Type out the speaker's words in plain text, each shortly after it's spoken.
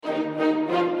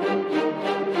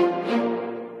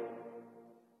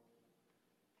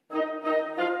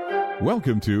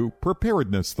Welcome to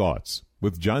Preparedness Thoughts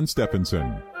with John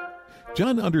Stephenson.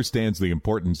 John understands the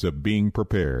importance of being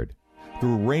prepared.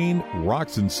 Through rain,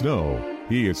 rocks, and snow,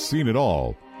 he has seen it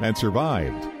all and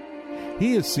survived.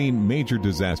 He has seen major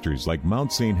disasters like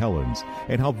Mount St. Helens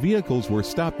and how vehicles were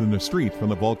stopped in the street from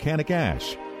the volcanic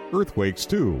ash. Earthquakes,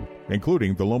 too,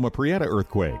 including the Loma Prieta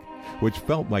earthquake, which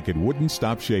felt like it wouldn't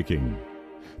stop shaking.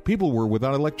 People were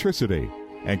without electricity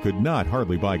and could not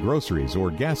hardly buy groceries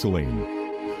or gasoline.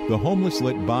 The homeless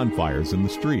lit bonfires in the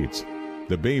streets.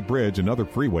 The Bay Bridge and other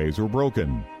freeways were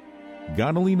broken.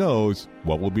 God only knows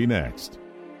what will be next.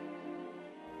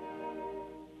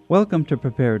 Welcome to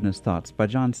Preparedness Thoughts by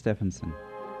John Stephenson.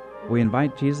 We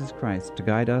invite Jesus Christ to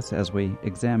guide us as we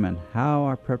examine how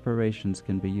our preparations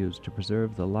can be used to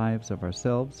preserve the lives of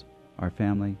ourselves, our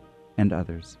family, and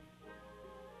others.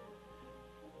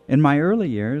 In my early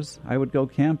years, I would go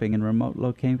camping in remote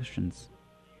locations.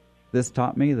 This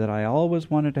taught me that I always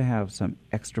wanted to have some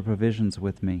extra provisions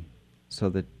with me, so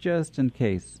that just in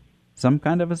case some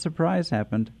kind of a surprise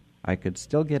happened, I could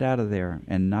still get out of there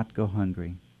and not go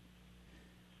hungry.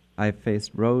 I've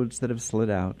faced roads that have slid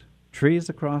out, trees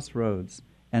across roads,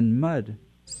 and mud,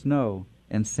 snow,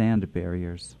 and sand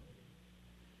barriers.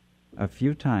 A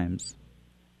few times,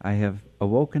 I have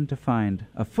awoken to find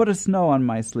a foot of snow on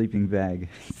my sleeping bag.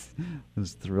 It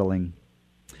was thrilling.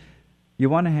 You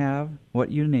want to have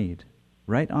what you need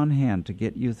right on hand to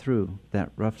get you through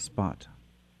that rough spot.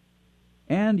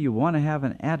 And you want to have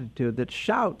an attitude that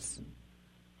shouts,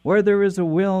 "Where there is a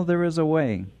will, there is a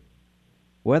way."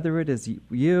 Whether it is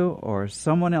you or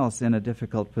someone else in a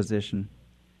difficult position,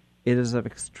 it is of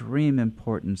extreme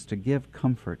importance to give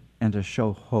comfort and to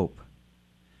show hope.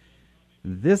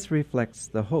 This reflects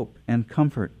the hope and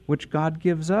comfort which God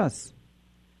gives us.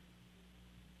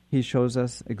 He shows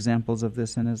us examples of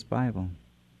this in His Bible.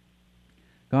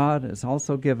 God has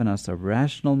also given us a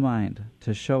rational mind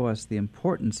to show us the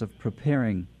importance of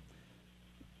preparing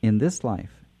in this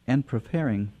life and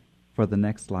preparing for the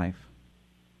next life.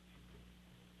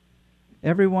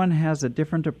 Everyone has a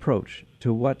different approach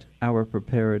to what our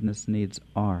preparedness needs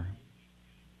are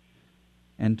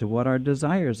and to what our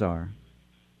desires are.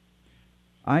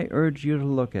 I urge you to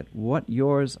look at what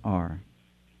yours are.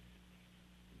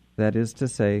 That is to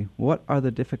say, what are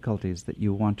the difficulties that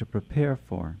you want to prepare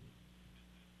for?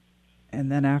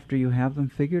 And then after you have them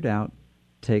figured out,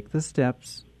 take the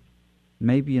steps,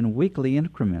 maybe in weekly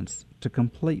increments, to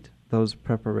complete those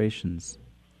preparations.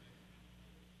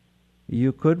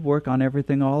 You could work on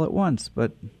everything all at once,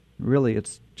 but really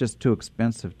it's just too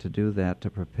expensive to do that, to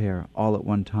prepare all at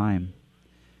one time.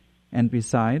 And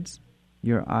besides,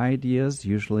 your ideas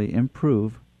usually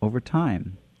improve over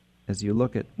time as you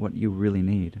look at what you really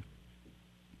need.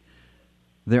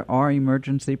 There are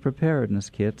emergency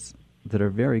preparedness kits that are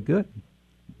very good,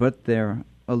 but they're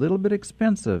a little bit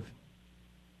expensive,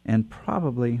 and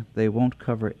probably they won't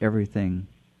cover everything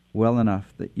well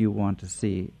enough that you want to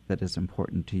see that is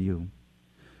important to you.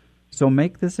 So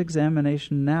make this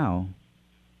examination now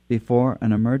before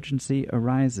an emergency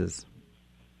arises.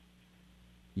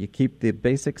 You keep the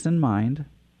basics in mind: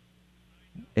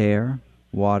 air,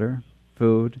 water,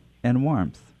 food, and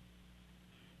warmth.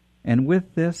 And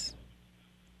with this,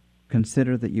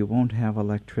 consider that you won't have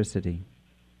electricity.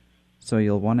 So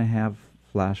you'll want to have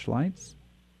flashlights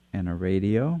and a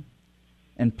radio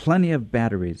and plenty of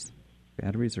batteries.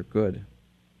 Batteries are good.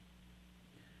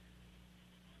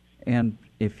 And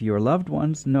if your loved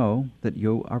ones know that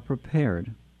you are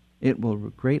prepared, it will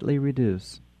greatly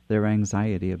reduce their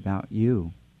anxiety about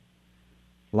you.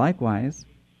 Likewise,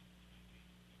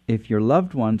 if your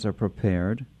loved ones are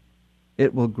prepared,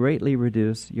 it will greatly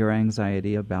reduce your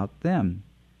anxiety about them.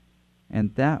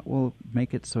 And that will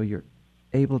make it so you're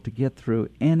able to get through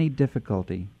any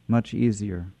difficulty much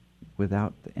easier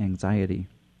without the anxiety.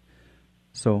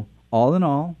 So, all in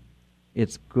all,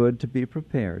 it's good to be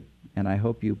prepared. And I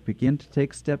hope you begin to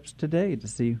take steps today to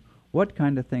see what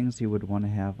kind of things you would want to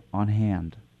have on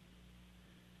hand.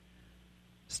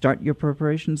 Start your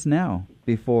preparations now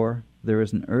before there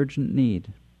is an urgent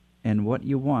need, and what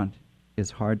you want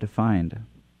is hard to find.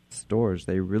 Stores,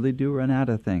 they really do run out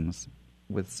of things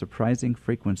with surprising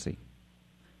frequency.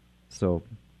 So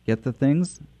get the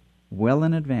things well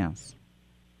in advance.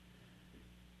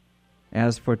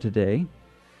 As for today,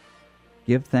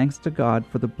 give thanks to God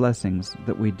for the blessings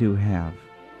that we do have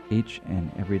each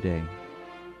and every day.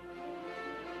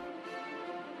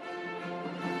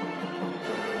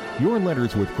 Your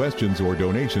letters with questions or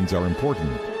donations are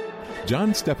important.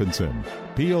 John Stephenson,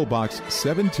 P.O. Box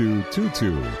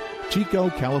 7222, Chico,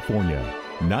 California,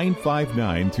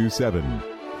 95927.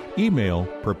 Email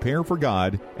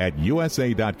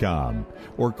prepareforgod@usa.com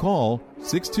or call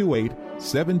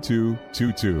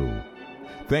 628-7222.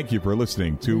 Thank you for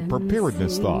listening to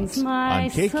Preparedness Thoughts on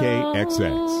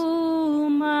KKXX.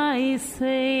 My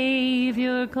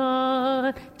Savior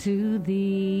God, to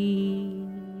thee.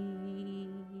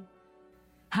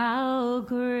 How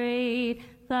great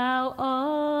thou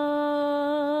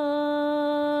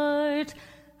art,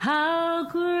 how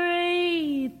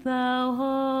great thou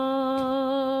art.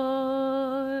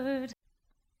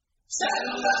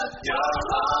 Saddle up your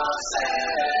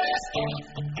horses.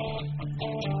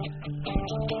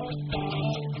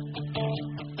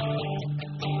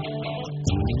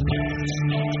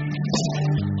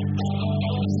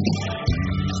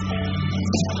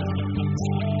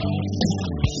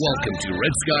 Welcome to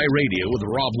Red Sky Radio with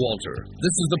Rob Walter.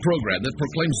 This is the program that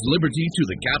proclaims liberty to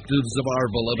the captives of our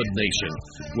beloved nation,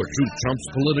 where truth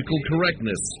trumps political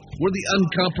correctness, where the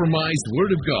uncompromised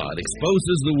Word of God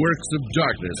exposes the works of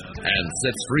darkness and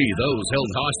sets free those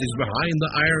held hostage behind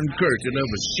the iron curtain of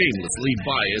a shamelessly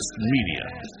biased media.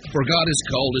 For God has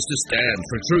called us to stand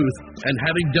for truth, and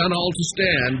having done all to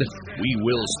stand, we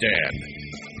will stand.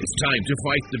 It's time to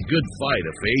fight the good fight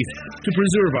of faith to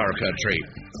preserve our country,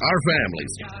 our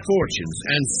families, fortunes,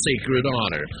 and sacred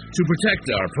honor, to protect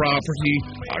our property,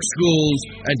 our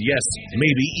schools, and yes,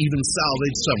 maybe even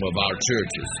salvage some of our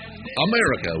churches.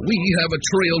 America, we have a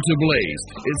trail to blaze.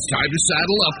 It's time to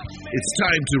saddle up. It's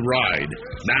time to ride.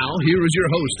 Now, here is your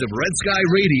host of Red Sky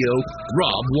Radio,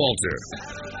 Rob Walter.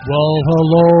 Well,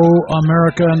 hello,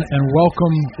 American, and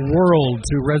welcome, world,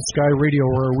 to Red Sky Radio,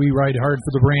 where we ride hard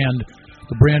for the brand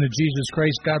of Jesus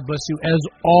Christ. God bless you. As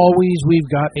always, we've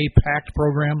got a packed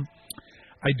program.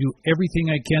 I do everything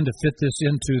I can to fit this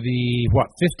into the,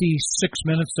 56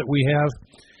 minutes that we have,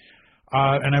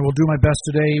 and I will do my best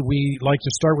today. We like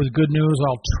to start with good news.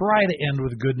 I'll try to end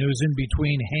with good news. In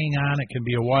between, hang on. It can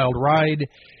be a wild ride.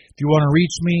 If you want to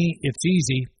reach me, it's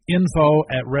easy.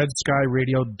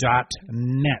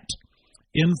 info@redskyradio.net.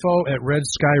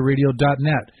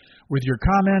 info@redskyradio.net. With your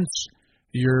comments,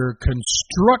 your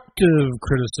constructive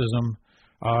criticism,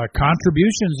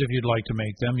 contributions if you'd like to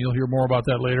make them. You'll hear more about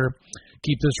that later.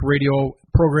 Keep this radio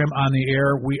program on the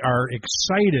air. We are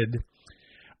excited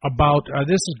about,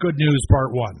 this is good news,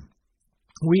 part one.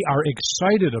 We are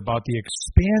excited about the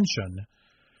expansion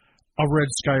of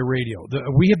Red Sky Radio.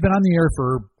 We have been on the air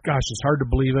for, it's hard to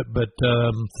believe it, but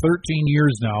 13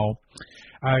 years now.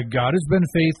 God has been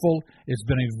faithful. It's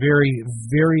been a very,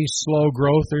 very slow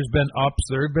growth. There's been ups,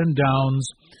 there have been downs,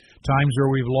 times where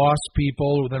we've lost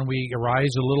people, then we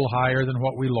rise a little higher than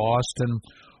what we lost, and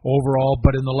overall,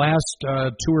 but in the last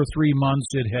 2 or 3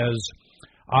 months, it has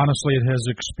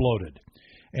exploded.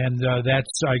 And I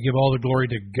give all the glory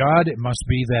to God. It must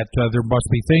be that there must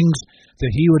be things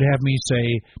that He would have me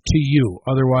say to you.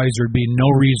 Otherwise, there'd be no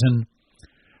reason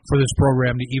for this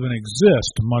program to even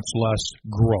exist, much less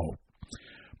grow.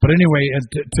 But anyway,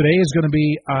 today is going to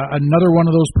be another one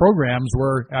of those programs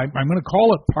where I'm going to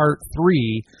call it Part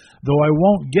 3, though I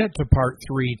won't get to Part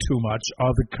 3 too much,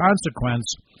 of the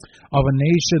consequence of a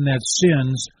nation that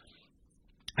sins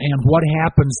and what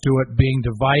happens to it being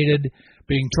divided,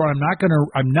 being torn.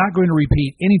 I'm not going to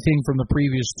repeat anything from the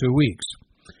previous 2 weeks.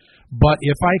 But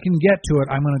if I can get to it,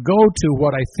 I'm going to go to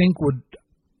what I think would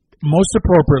most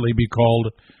appropriately be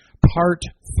called Part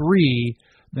 3,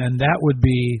 then that would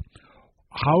be,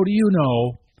 how do you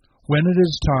know when it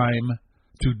is time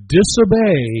to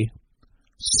disobey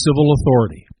civil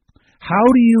authority? How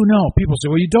do you know? People say,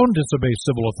 well, you don't disobey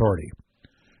civil authority.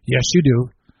 Yes, you do.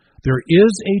 There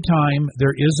is a time,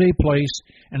 there is a place,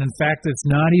 and in fact, it's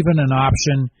not even an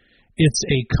option, it's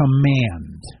a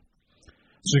command.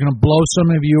 So I'm going to blow some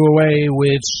of you away,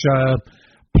 which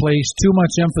place too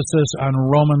much emphasis on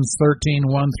Romans 13,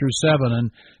 1 through 7,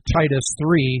 and Titus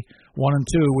 3, 1 and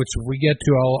 2, which if we get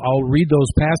to, I'll read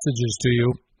those passages to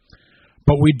you.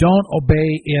 But we don't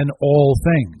obey in all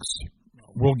things.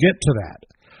 We'll get to that.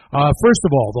 First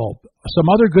of all, though, some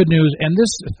other good news, and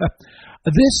this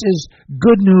is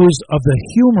good news of the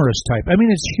humorous type. I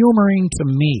mean, it's humoring to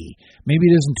me. Maybe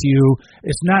it isn't to you.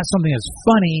 It's not something that's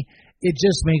funny. It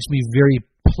just makes me very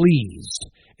pleased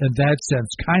in that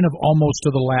sense, kind of almost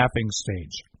to the laughing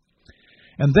stage.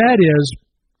 And that is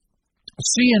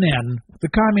CNN,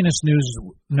 the Communist News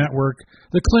Network,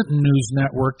 the Clinton News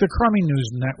Network, the Crummy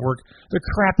News Network, the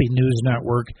Crappy News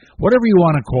Network, whatever you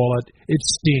want to call it, it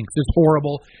stinks, it's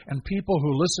horrible, and people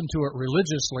who listen to it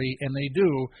religiously, and they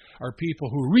do, are people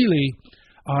who really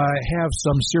have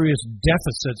some serious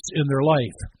deficits in their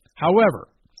life. However,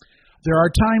 there are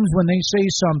times when they say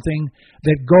something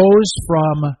that goes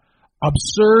from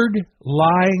absurd,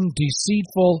 lying,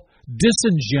 deceitful,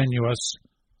 disingenuous,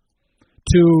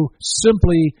 to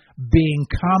simply being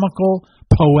comical,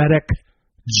 poetic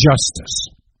justice.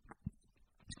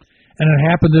 And it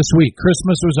happened this week.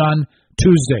 Christmas was on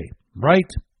Tuesday, right?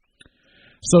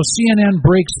 So CNN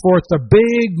breaks forth the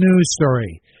big news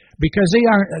story because they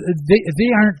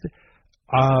aren't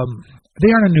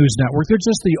a news network. They're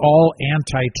just the all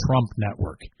anti-Trump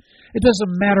network. It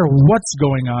doesn't matter what's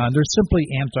going on. They're simply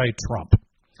anti-Trump.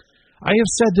 I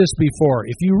have said this before.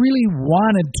 If you really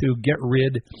wanted to get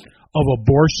rid of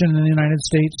abortion in the United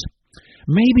States,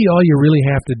 maybe all you really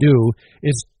have to do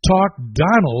is talk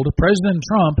President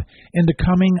Trump, into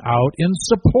coming out in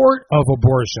support of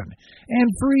abortion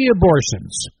and free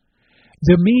abortions.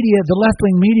 The media, the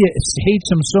left-wing media, hates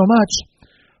him so much,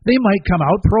 they might come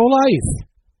out pro-life.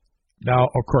 Now,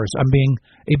 of course, I'm being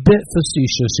a bit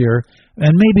facetious here,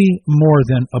 and maybe more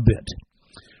than a bit.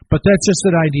 But that's just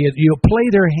an idea. You play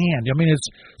their hand. I mean, it's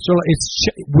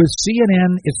with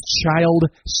CNN, it's child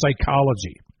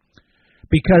psychology.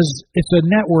 Because it's a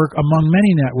network among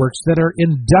many networks that are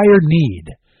in dire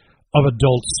need of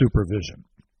adult supervision.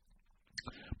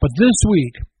 But this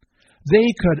week, they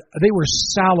were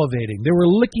salivating. They were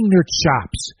licking their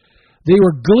chops. They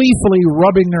were gleefully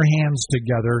rubbing their hands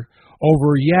together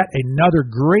over yet another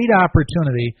great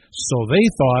opportunity, so they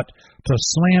thought, to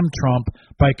slam Trump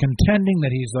by contending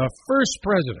that he's the first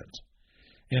president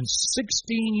in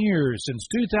 16 years, since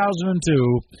 2002,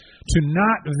 to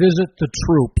not visit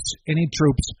any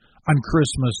troops, on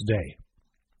Christmas Day.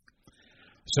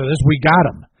 So we got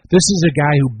him. This is a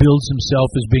guy who bills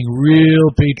himself as being real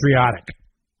patriotic,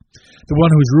 the one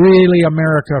who's really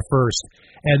America first.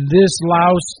 And this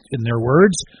louse, in their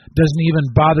words, doesn't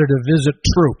even bother to visit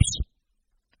troops.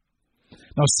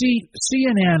 Now,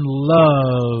 CNN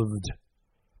loved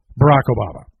Barack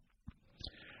Obama.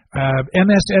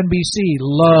 MSNBC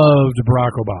loved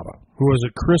Barack Obama. Who was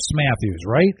it? Chris Matthews,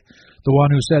 right? The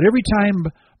one who said every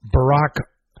time Barack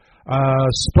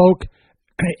spoke,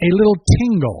 a little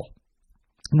tingle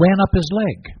ran up his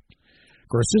leg. Of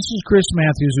course, this is Chris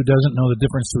Matthews, who doesn't know the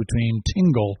difference between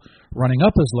tingle running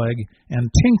up his leg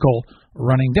and tinkle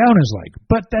running down his leg.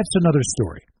 But that's another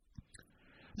story.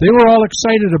 They were all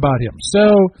excited about him.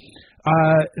 So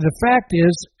the fact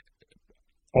is,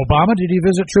 Obama, did he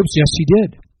visit troops? Yes, he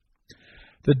did.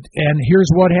 And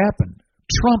here's what happened.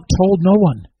 Trump told no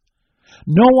one.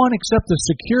 No one except the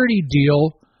security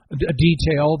detail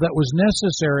that was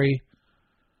necessary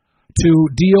to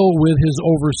deal with his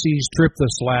overseas trip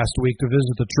this last week to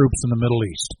visit the troops in the Middle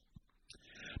East.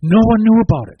 No one knew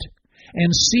about it.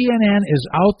 And CNN is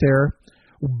out there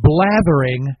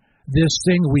blathering this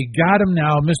thing. We got him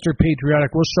now, Mr.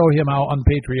 Patriotic. We'll show him how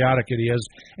unpatriotic it is.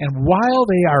 And while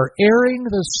they are airing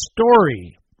the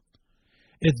story,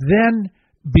 it then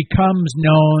becomes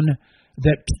known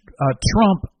that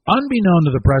Trump, unbeknown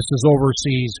to the press, is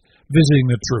overseas visiting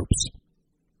the troops.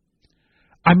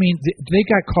 I mean, they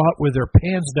got caught with their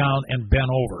pants down and bent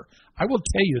over. I will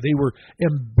tell you, they were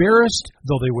embarrassed,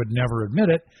 though they would never admit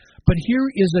it. But here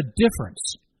is a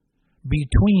difference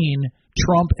between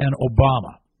Trump and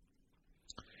Obama.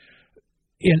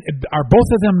 Are both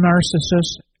of them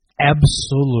narcissists?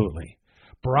 Absolutely.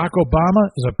 Barack Obama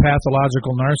is a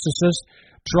pathological narcissist.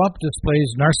 Trump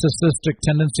displays narcissistic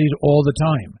tendencies all the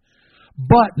time.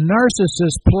 But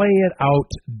narcissists play it out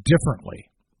differently.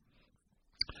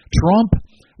 Trump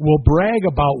will brag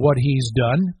about what he's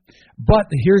done, but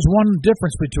here's one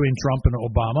difference between Trump and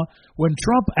Obama. When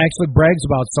Trump actually brags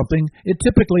about something, it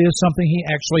typically is something he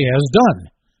actually has done,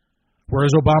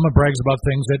 whereas Obama brags about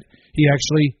things that he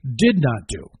actually did not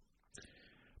do.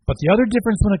 But the other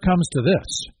difference when it comes to this,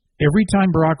 every time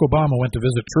Barack Obama went to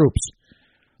visit troops,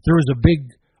 there was a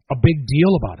big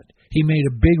deal about it. He made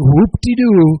a big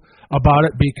whoop-de-doo about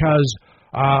it because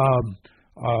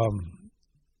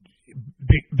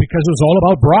it was all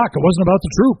about Barack. It wasn't about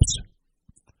the troops.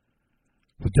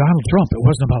 With Donald Trump, it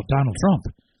wasn't about Donald Trump.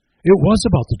 It was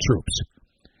about the troops.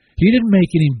 He didn't make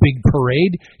any big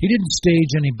parade. He didn't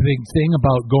stage any big thing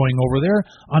about going over there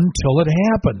until it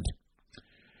happened.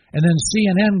 And then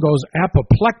CNN goes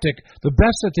apoplectic. The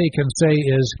best that they can say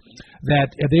is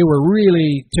that they were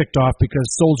really ticked off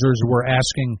because soldiers were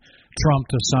asking Trump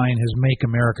to sign his Make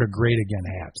America Great Again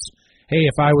hats. Hey,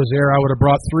 if I was there, I would have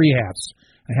brought 3 hats.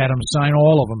 I had him sign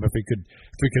all of them if we could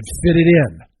fit it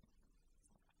in.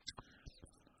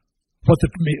 But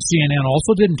the CNN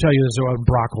also didn't tell you this when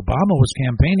Barack Obama was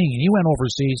campaigning and he went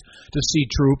overseas to see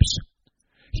troops.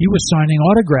 He was signing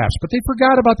autographs, but they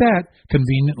forgot about that,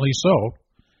 conveniently so.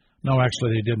 No,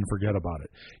 actually, they didn't forget about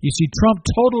it. You see, Trump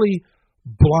totally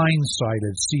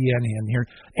blindsided CNN here,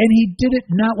 and he did it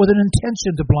not with an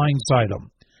intention to blindside them.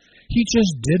 He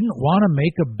just didn't want to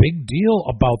make a big deal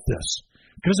about this.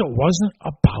 because it wasn't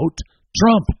about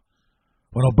Trump.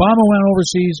 When Obama went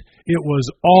overseas, it was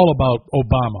all about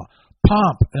Obama.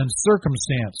 Pomp and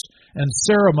circumstance and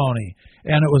ceremony.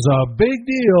 And it was a big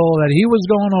deal that he was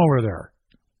going over there.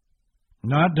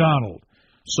 Not Donald.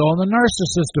 So in the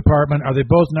narcissist department, are they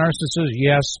both narcissists?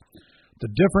 Yes.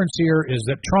 The difference here is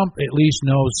that Trump at least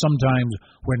knows sometimes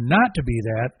when not to be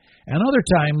that, and other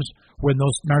times when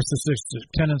those narcissistic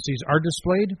tendencies are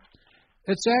displayed,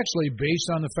 it's actually based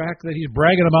on the fact that he's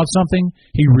bragging about something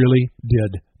he really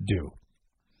did do.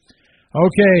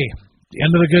 Okay,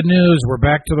 end of the good news. We're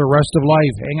back to the rest of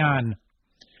life. Hang on.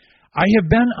 I have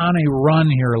been on a run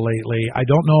here lately. I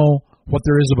don't know what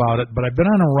there is about it, but I've been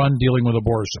on a run dealing with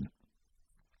abortion.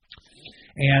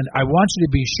 And I want you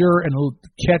to be sure and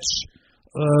catch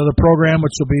the program,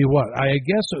 which will be what? I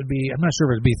guess it would be, I'm not sure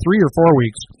if it would be 3 or 4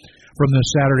 weeks from this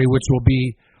Saturday, which will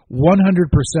be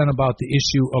 100% about the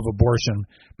issue of abortion,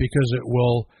 because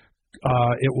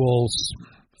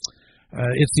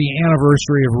it's the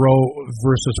anniversary of Roe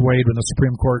versus Wade, when the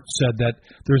Supreme Court said that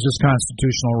there's this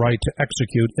constitutional right to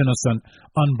execute innocent,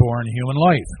 unborn human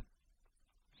life.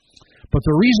 But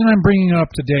the reason I'm bringing it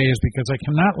up today is because I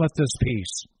cannot let this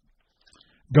piece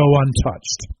go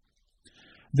untouched.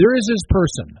 There is this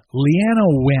person, Leana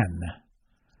Wen.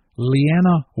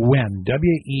 Leana Wen,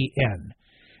 W-E-N.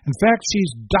 In fact,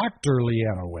 she's Dr.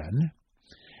 Leana Wen.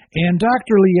 And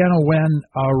Dr. Leana Wen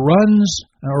runs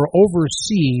or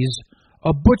oversees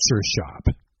a butcher shop.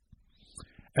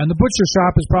 And the butcher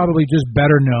shop is probably just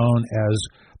better known as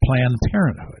Planned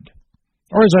Parenthood,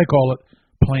 or as I call it,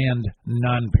 Planned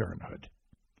Non-Parenthood.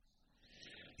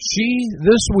 She,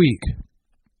 this week,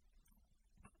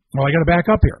 well, I got to back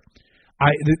up here.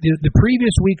 The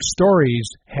previous week's stories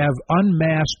have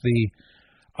unmasked the,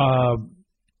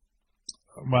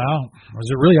 was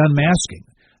it really unmasking?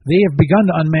 They have begun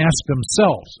to unmask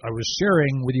themselves. I was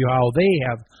sharing with you how they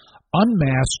have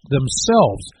unmasked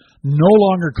themselves, no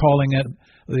longer calling it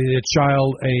the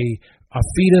child a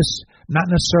fetus, not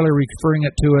necessarily referring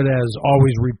to it as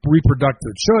always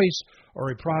reproductive choice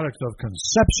or a product of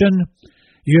conception.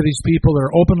 You have these people that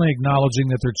are openly acknowledging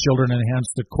that they're children, and hence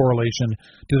the correlation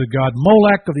to the god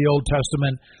Molech of the Old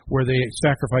Testament, where they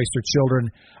sacrificed their children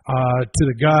to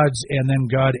the gods, and then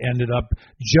God ended up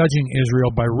judging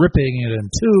Israel by ripping it in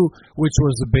two, which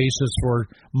was the basis for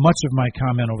much of my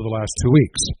comment over the last 2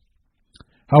 weeks.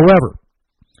 However,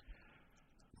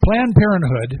 Planned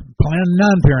Parenthood, Planned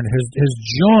Non-Parenthood, has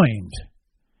joined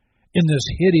in this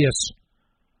hideous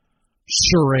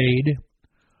charade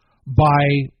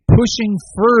by pushing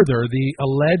further the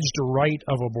alleged right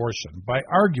of abortion by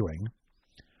arguing,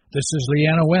 this is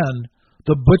Leana Wen,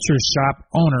 the butcher shop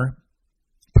owner,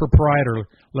 proprietor,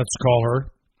 let's call her,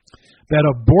 that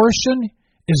abortion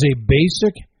is a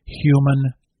basic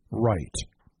human right.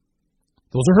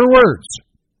 Those are her words.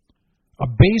 A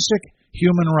basic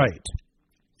human right.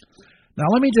 Now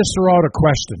let me just throw out a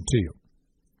question to you.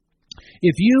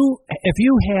 If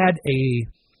you had a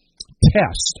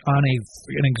test on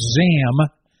an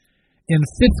exam in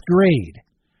 5th grade,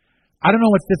 I don't know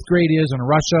what 5th grade is in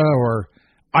Russia or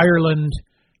Ireland.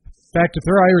 In fact, if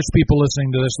there are Irish people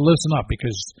listening to this, listen up,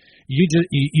 because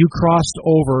you crossed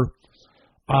over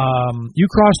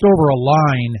a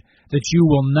line that you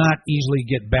will not easily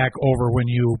get back over when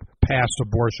you pass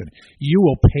abortion. You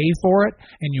will pay for it,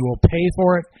 and you will pay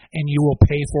for it, and you will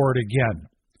pay for it again.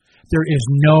 There is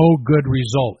no good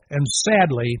result. And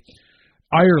sadly,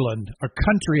 Ireland, a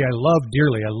country I love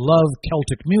dearly. I love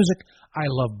Celtic music. I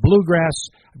love bluegrass.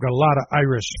 I've got a lot of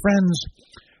Irish friends.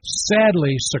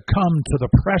 Sadly succumbed to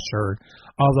the pressure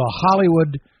of the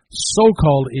Hollywood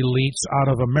so-called elites out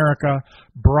of America,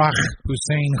 Barack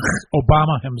Hussein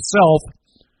Obama himself,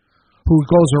 who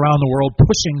goes around the world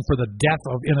pushing for the death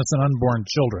of innocent unborn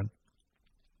children.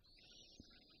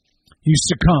 You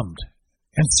succumbed,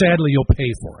 and sadly you'll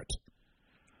pay for it.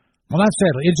 Well, not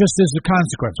sadly, it just is the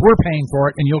consequence. We're paying for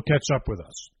it, and you'll catch up with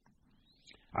us.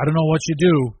 I don't know what you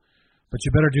do, but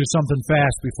you better do something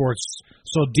fast before it's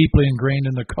so deeply ingrained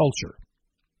in the culture.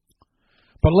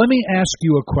 But let me ask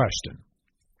you a question.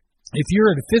 If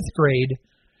you're in 5th grade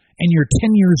and you're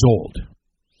 10 years old,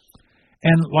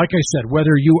 and like I said,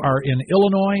 whether you are in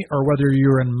Illinois or whether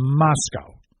you're in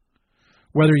Moscow,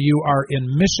 whether you are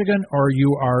in Michigan or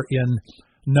you are in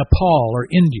Nepal or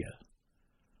India,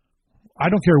 I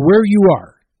don't care where you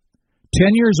are,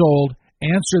 10 years old,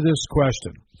 answer this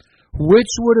question.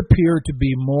 Which would appear to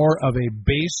be more of a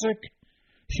basic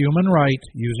human right,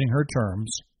 using her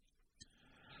terms,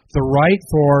 the right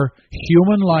for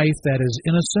human life that is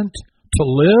innocent to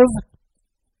live,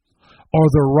 or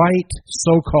the right,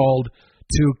 so-called,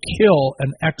 to kill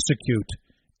and execute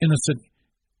innocent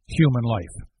human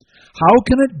life? How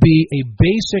can it be a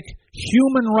basic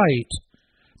human right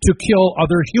to kill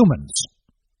other humans?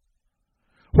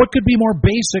 What could be more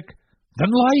basic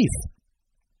than life?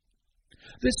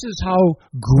 This is how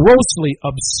grossly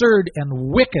absurd and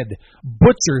wicked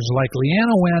butchers like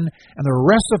Leanna Wen and the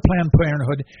rest of Planned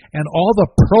Parenthood and all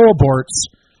the pro-aborts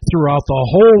throughout the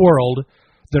whole world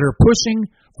that are pushing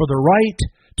for the right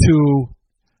to,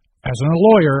 as a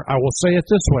lawyer, I will say it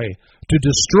this way, to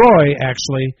destroy,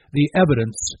 actually, the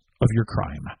evidence of your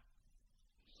crime.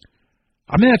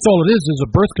 I mean, that's all it is a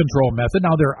birth control method.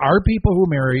 Now, there are people who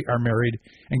are married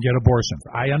and get abortions.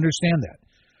 I understand that.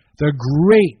 The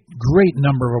great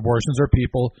number of abortions are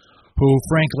people who,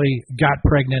 frankly, got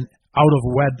pregnant out of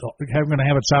wedlock, going to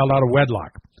have a child out of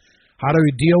wedlock. How do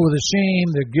we deal with the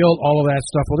shame, the guilt, all of that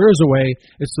stuff? Well, there is a way.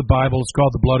 It's the Bible. It's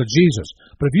called the blood of Jesus.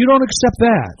 But if you don't accept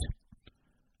that,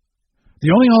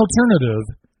 the only alternative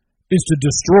is to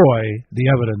destroy the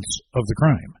evidence of the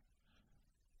crime.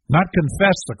 Not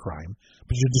confess the crime,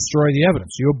 but you destroy the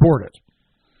evidence. You abort it.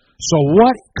 So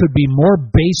what could be more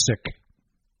basic?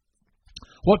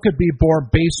 What could be more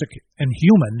basic and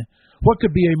human? What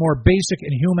could be a more basic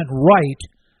and human right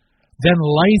than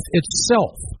life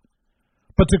itself?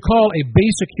 But to call a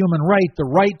basic human right the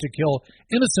right to kill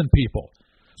innocent people.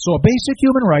 So a basic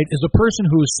human right is a person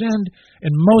who has sinned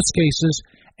in most cases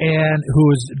and who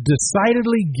is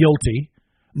decidedly guilty,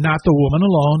 not the woman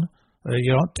alone. It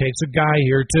takes a guy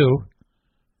here too,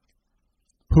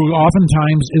 who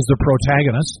oftentimes is the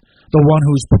protagonist, the one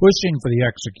who's pushing for the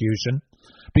execution,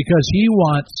 because he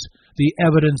wants the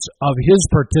evidence of his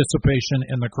participation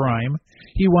in the crime.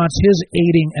 He wants his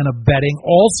aiding and abetting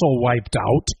also wiped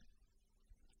out.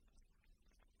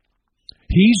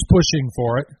 He's pushing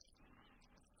for it.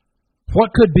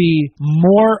 What could be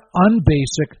more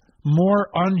unbasic, more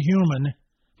unhuman,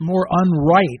 more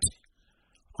unrighteous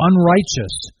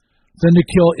than to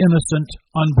kill innocent,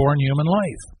 unborn human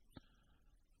life?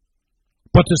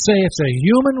 But to say it's a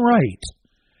human right,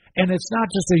 and it's not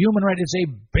just a human right, it's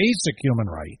a basic human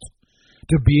right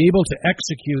to be able to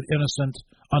execute innocent,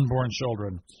 unborn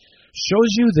children,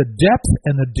 shows you the depth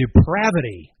and the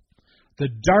depravity, the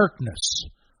darkness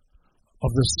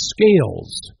of the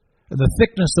scales, and the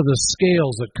thickness of the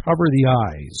scales that cover the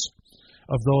eyes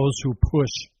of those who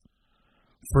push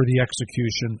for the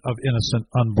execution of innocent,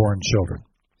 unborn children.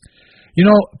 You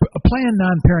know, a Planned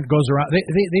Non-Parent goes around,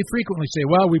 they frequently say,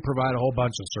 well, we provide a whole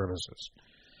bunch of services.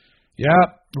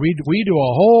 Yeah, we do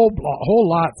a whole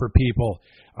lot for people.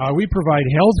 We provide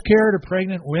health care to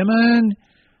pregnant women.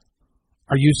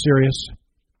 Are you serious?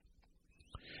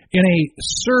 In a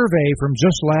survey from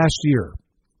just last year,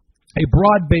 a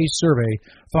broad-based survey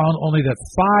found only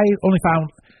found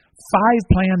five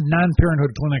Planned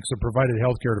Non-Parenthood clinics that provided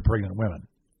health care to pregnant women.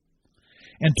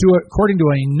 And according to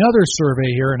another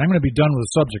survey here, and I'm going to be done with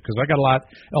the subject because I got a lot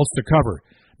else to cover,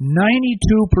 92%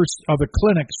 of the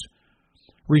clinics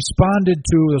responded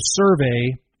to the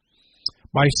survey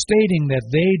by stating that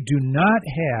they do not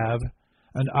have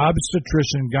an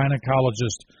obstetrician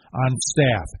gynecologist on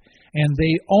staff, and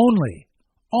they only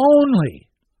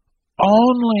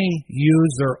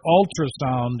use their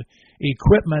ultrasound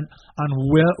equipment on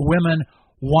women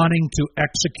wanting to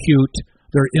execute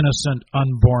their innocent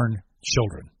unborn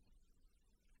children.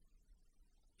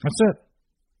 That's it.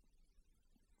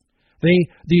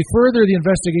 The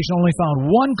investigation only found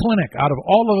one clinic out of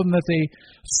all of them that they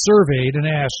surveyed and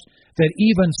asked that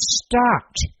even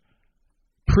stocked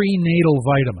prenatal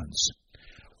vitamins.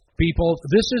 People,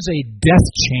 this is a death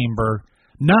chamber,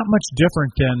 not much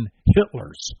different than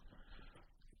Hitler's.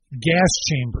 Gas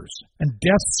chambers and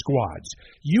death squads.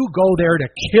 You go there to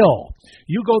kill.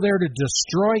 You go there to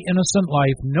destroy innocent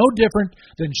life, no different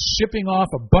than shipping off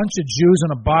a bunch of Jews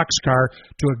in a boxcar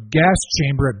to a gas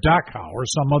chamber at Dachau or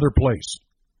some other place.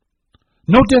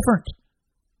 No different.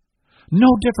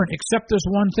 No different, except there's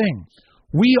one thing.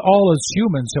 We all as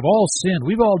humans have all sinned.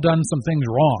 We've all done some things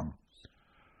wrong.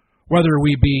 Whether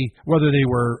they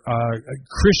were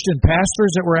Christian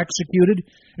pastors that were executed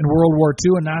in World War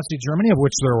II in Nazi Germany, of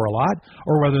which there were a lot,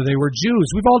 or whether they were Jews.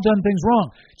 We've all done things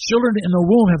wrong. Children in the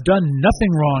womb have done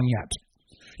nothing wrong yet.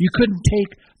 You couldn't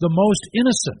take the most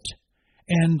innocent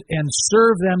and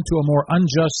serve them to a more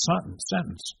unjust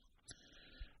sentence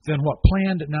than what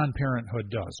Planned Non-Parenthood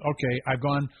does. Okay, I've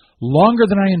gone longer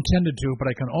than I intended to,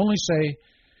 but I can only say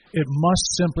it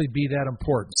must simply be that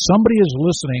important. Somebody is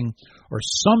listening, or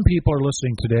some people are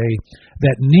listening today,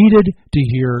 that needed to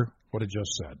hear what I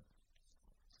just said.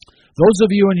 Those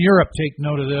of you in Europe, take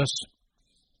note of this.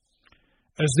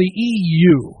 As the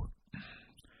EU,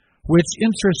 which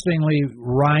interestingly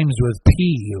rhymes with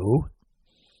PU,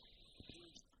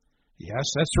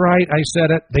 yes, that's right, I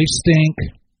said it, they stink.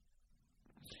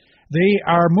 They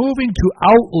are moving to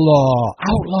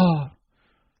outlaw.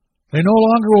 They no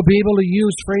longer will be able to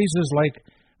use phrases like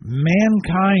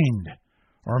mankind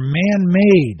or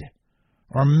man-made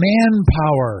or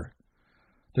manpower.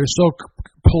 They're so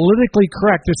politically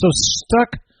correct. They're so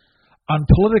stuck on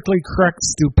politically correct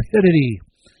stupidity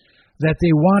that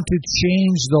they want to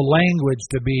change the language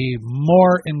to be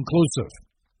more inclusive.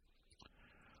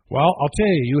 Well, I'll tell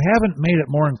you, you haven't made it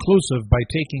more inclusive by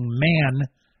taking man,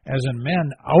 as in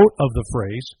men, out of the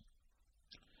phrase.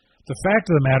 The fact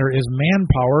of the matter is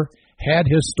manpower had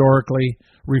historically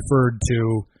referred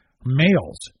to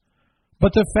males.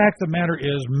 But the fact of the matter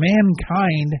is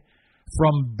mankind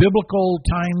from biblical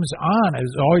times on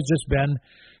has always just been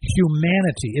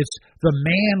humanity. It's the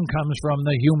man comes from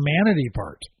the humanity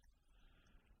part,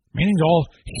 meaning all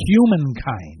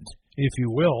humankind, if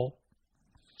you will.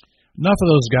 Enough of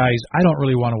those guys. I don't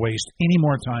really want to waste any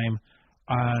more time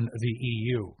on the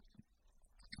EU.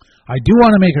 I do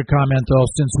want to make a comment, though,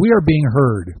 since we are being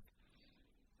heard.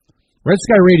 Red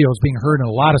Sky Radio is being heard in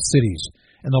a lot of cities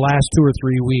in the last 2 or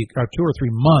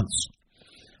 3 months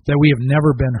that we have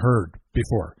never been heard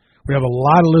before. We have a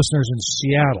lot of listeners in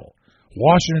Seattle,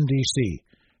 Washington, D.C.,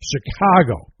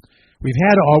 Chicago. We've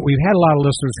had a lot of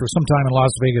listeners for some time in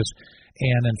Las Vegas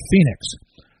and in Phoenix.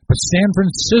 But San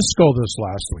Francisco this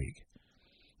last week,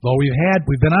 though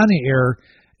we've been on the air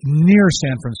near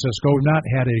San Francisco, we've not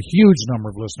had a huge number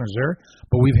of listeners there,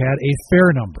 but we've had a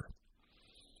fair number.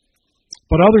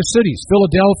 But other cities,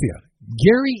 Philadelphia,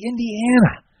 Gary,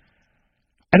 Indiana.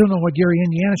 I don't know why Gary,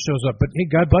 Indiana shows up, but hey,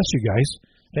 God bless you guys.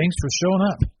 Thanks for showing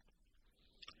up.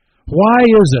 Why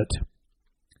is it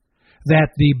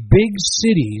that the big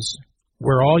cities,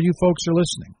 where all you folks are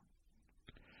listening,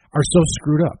 are so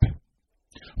screwed up?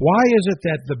 Why is it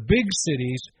that the big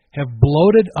cities have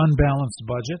bloated, unbalanced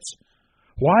budgets?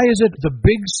 Why is it the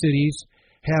big cities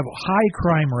have high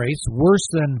crime rates, worse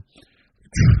than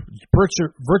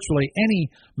virtually any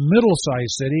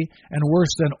middle-sized city, and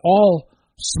worse than all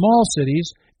small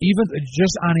cities, even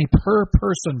just on a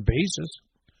per-person basis?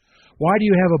 Why do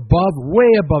you have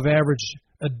way above average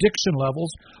addiction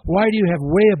levels? Why do you have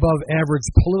way above average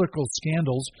political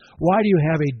scandals? Why do you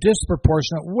have a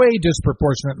way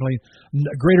disproportionately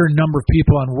greater number of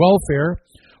people on welfare?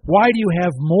 Why do you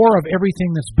have more of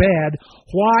everything that's bad?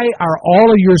 Why are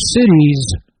all of your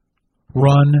cities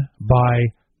run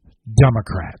by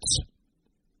Democrats?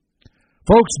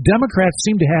 Folks, Democrats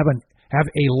seem to have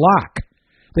a lock.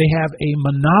 They have a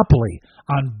monopoly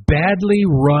on badly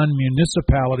run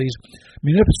municipalities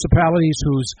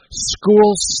whose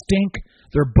schools stink,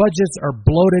 their budgets are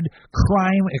bloated,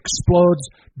 crime explodes,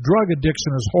 drug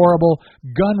addiction is horrible,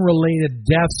 gun-related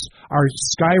deaths are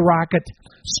skyrocket.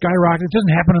 It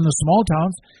doesn't happen in the small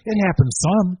towns. It happens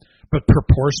some, but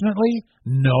proportionately,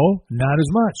 no, not as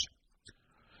much.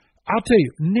 I'll tell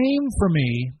you, name for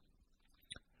me,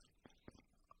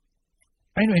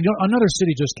 another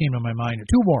city just came to my mind, 2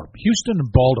 more, Houston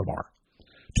and Baltimore.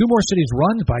 2 more cities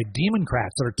run by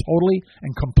Democrats that are totally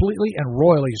and completely and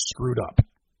royally screwed up.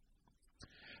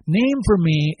 Name for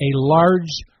me a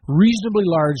reasonably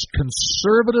large,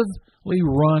 conservatively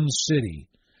run city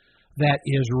that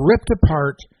is ripped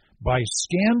apart by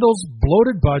scandals,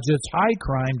 bloated budgets, high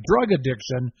crime, drug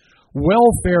addiction,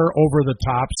 welfare over the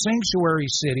top,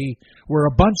 sanctuary city where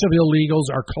a bunch of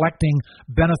illegals are collecting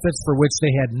benefits for which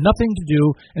they had nothing to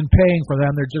do in paying for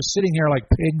them. They're just sitting here like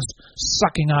pigs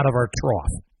sucking out of our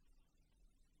trough.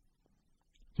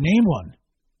 Name one.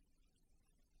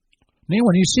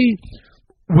 You see,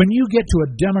 when you get to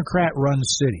a Democrat-run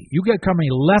city, you become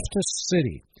a leftist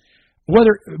city,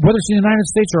 whether it's in the United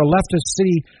States or a leftist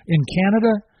city in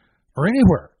Canada or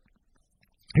anywhere,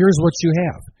 here's what you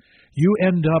have. You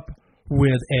end up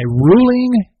with a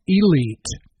ruling elite.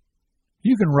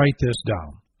 You can write this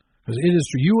down, because it is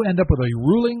true. You end up with a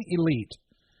ruling elite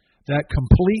that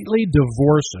completely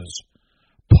divorces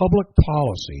public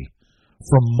policy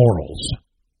from morals.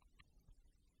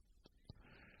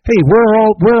 Hey, where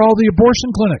are all the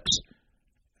abortion clinics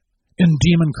in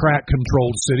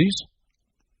Democrat-controlled cities?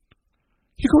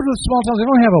 You go to the small towns; they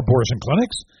don't have abortion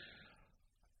clinics.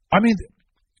 I mean,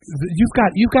 you've got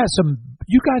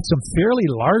some fairly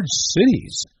large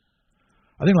cities.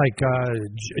 I think like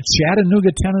Chattanooga,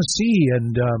 Tennessee,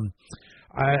 and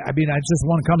I just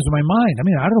one comes to my mind. I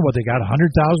mean, I don't know what they got,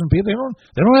 100,000 people. They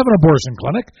don't have an abortion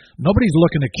clinic. Nobody's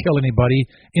looking to kill anybody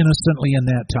innocently in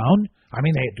that town. I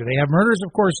mean, do they have murders?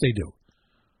 Of course they do.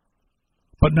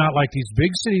 But not like these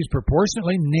big cities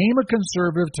proportionately. Name a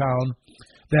conservative town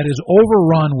that is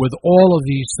overrun with all of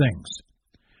these things.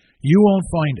 You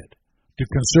won't find it. Do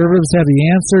conservatives have the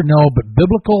answer? No, but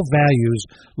biblical values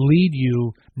lead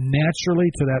you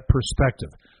naturally to that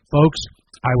perspective. Folks,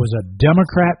 I was a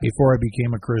Democrat before I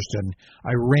became a Christian.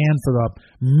 I ran for the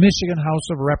Michigan House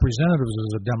of Representatives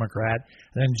as a Democrat,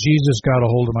 and then Jesus got a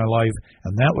hold of my life,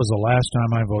 and that was the last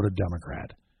time I voted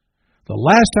Democrat. The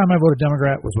last time I voted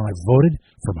Democrat was when I voted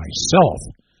for myself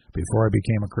before I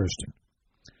became a Christian.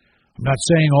 I'm not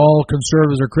saying all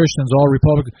conservatives are Christians, all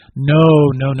Republicans. No.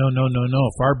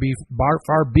 Far be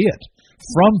it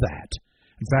from that.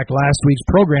 In fact, last week's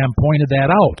program pointed that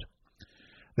out.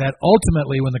 That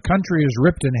ultimately, when the country is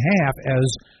ripped in half, as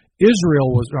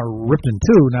Israel was, or ripped in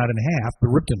two, not in half,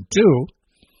 but ripped in two,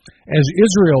 as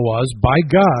Israel was, by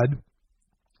God,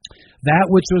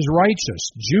 that which was righteous,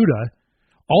 Judah,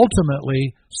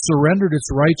 ultimately surrendered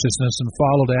its righteousness and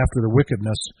followed after the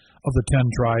wickedness of the 10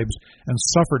 tribes and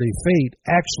suffered a fate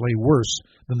actually worse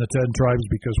than the 10 tribes.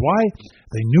 Because why?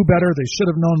 They knew better, they should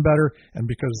have known better, and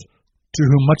because to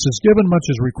whom much is given, much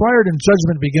is required, and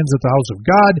judgment begins at the house of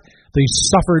God, they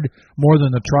suffered more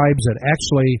than the tribes that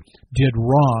actually did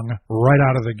wrong right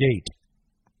out of the gate.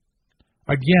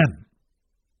 Again,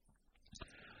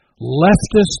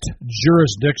 leftist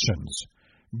jurisdictions,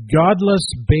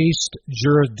 godless-based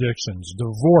jurisdictions,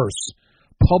 divorce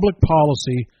public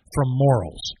policy from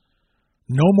morals.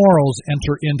 No morals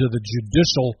enter into the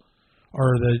judicial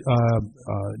or the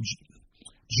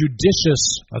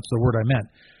judicious, that's the word I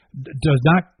meant, does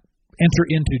not enter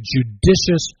into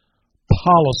judicious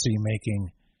policy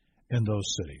making in those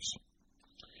cities.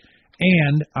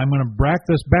 And I'm going to back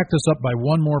this up by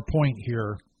one more point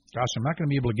here. Gosh, I'm not going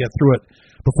to be able to get through it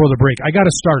before the break. I got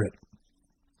to start it.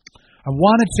 I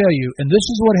want to tell you, and this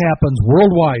is what happens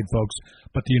worldwide, folks,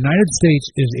 but the United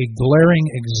States is a glaring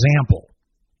example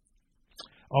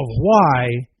of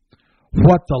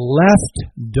what the left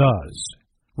does.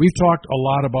 We've talked a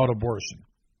lot about abortion,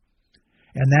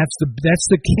 and that's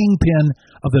the kingpin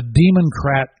of the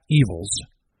democrat evils,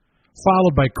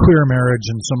 followed by queer marriage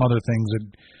and some other things that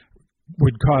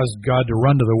would cause God to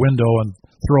run to the window and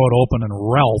throw it open and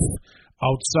Ralph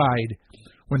outside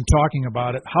when talking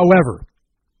about it. However,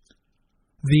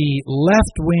 the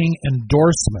left-wing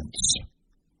endorsements,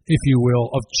 if you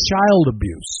will, of child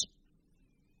abuse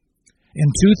in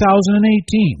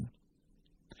 2018,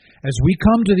 as we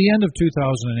come to the end of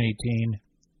 2018,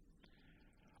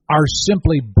 are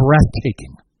simply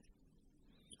breathtaking.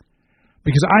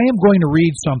 Because I am going to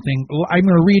read something, I'm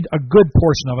going to read a good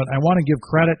portion of it. I want to give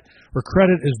credit where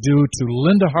credit is due to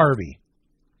Linda Harvey,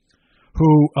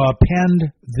 who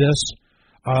penned this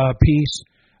piece.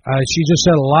 She just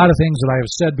said a lot of things that I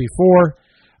have said before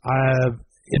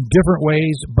in different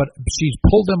ways, but she's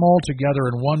pulled them all together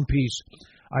in one piece.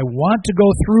 I want to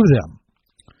go through them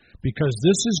because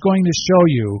this is going to show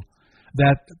you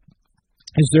that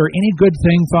is there any good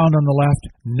thing found on the left?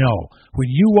 No. When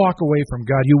you walk away from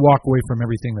God, you walk away from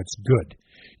everything that's good.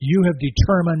 You have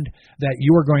determined that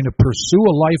you are going to pursue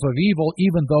a life of evil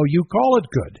even though you call it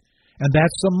good. And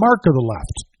that's the mark of the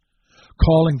left.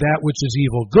 Calling that which is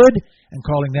evil good and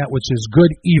calling that which is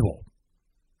good evil.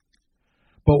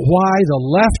 But why the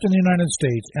left in the United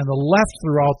States and the left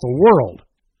throughout the world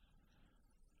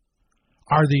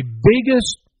are the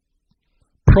biggest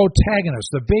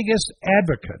protagonists, the biggest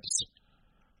advocates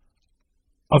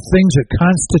of things that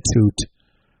constitute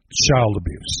child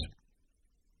abuse.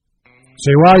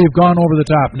 Say, well, you've gone over the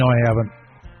top. No, I haven't.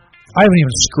 I haven't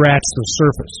even scratched the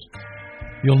surface.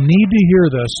 You'll need to hear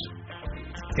this.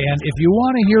 And if you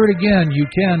want to hear it again, you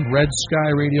can.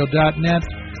 RedSkyRadio.net.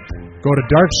 Go to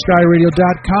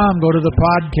DarkSkyRadio.com. Go to the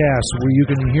podcast where you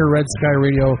can hear Red Sky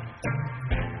Radio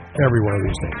everywhere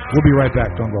these days. We'll be right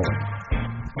back. Don't go away.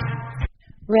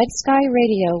 Red Sky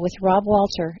Radio with Rob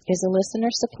Walter is a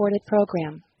listener-supported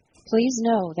program. Please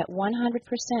know that 100%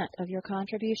 of your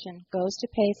contribution goes to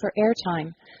pay for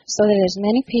airtime so that as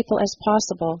many people as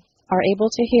possible are able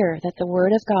to hear that the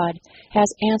Word of God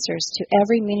has answers to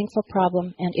every meaningful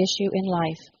problem and issue in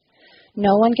life.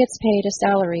 No one gets paid a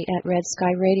salary at Red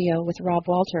Sky Radio with Rob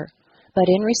Walter, but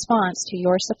in response to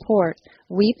your support,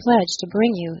 we pledge to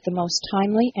bring you the most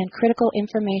timely and critical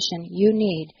information you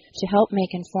need to help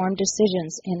make informed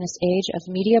decisions in this age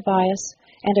of media bias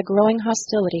and a growing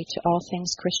hostility to all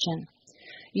things Christian.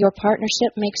 Your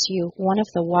partnership makes you one of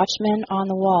the watchmen on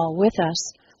the wall with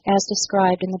us, as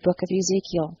described in the book of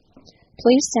Ezekiel.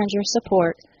 Please send your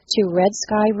support to Red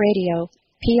Sky Radio,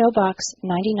 P.O. Box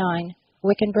 99,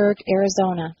 Wickenburg,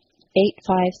 Arizona,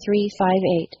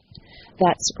 85358.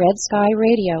 That's Red Sky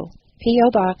Radio, P.O.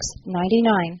 Box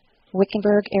 99,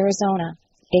 Wickenburg, Arizona,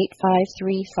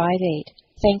 85358.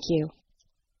 Thank you.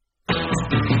 I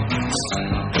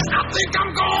think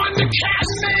I'm going to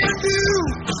Kathmandu.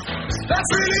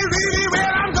 That's really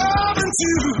where I'm going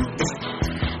to.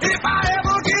 If I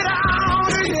ever get out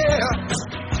of here,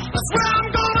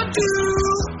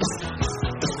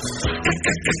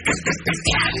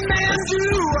 Kathmandu,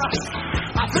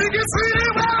 I think it's really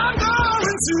where I'm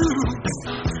going to.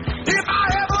 If I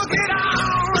ever get out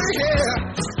of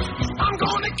here, I'm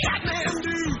going to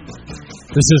Kathmandu.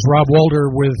 This is Rob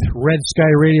Walter with Red Sky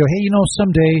Radio. Hey, you know,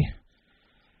 someday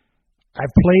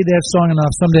I've played that song enough.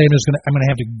 Someday I'm gonna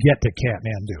have to get to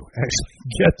Kathmandu. Actually,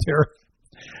 get there.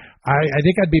 I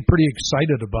think I'd be pretty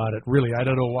excited about it. Really, I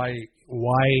don't know why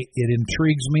it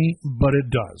intrigues me, but it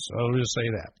does. I'll just say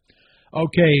that.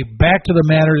 Okay, back to the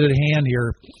matters at hand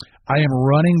here. I am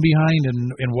running behind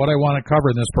in what I want to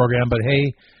cover in this program, but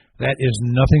hey, that is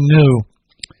nothing new.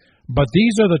 But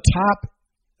these are the top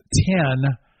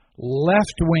 10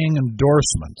 left-wing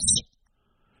endorsements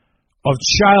of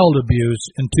child abuse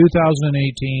in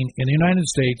 2018 in the United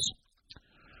States,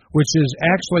 which is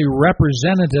actually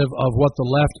representative of what the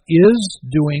left is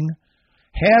doing,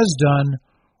 has done,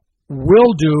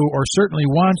 will do, or certainly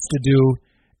wants to do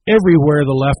everywhere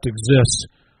the left exists,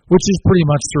 which is pretty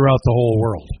much throughout the whole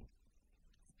world.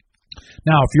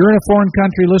 Now, if you're in a foreign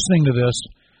country listening to this,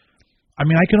 I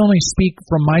mean, I can only speak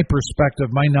from my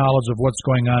perspective, my knowledge of what's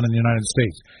going on in the United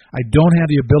States. I don't have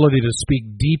the ability to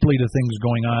speak deeply to things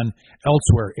going on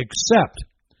elsewhere, except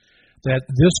that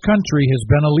this country has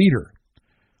been a leader.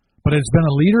 But it's been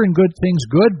a leader in good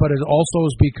things good, but it also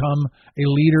has become a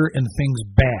leader in things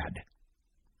bad.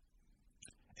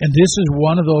 And this is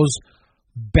one of those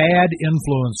bad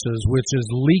influences which is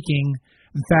leaking,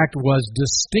 in fact, was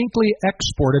distinctly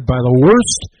exported by the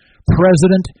worst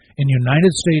president in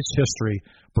United States history,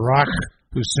 Barack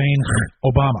Hussein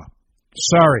Obama.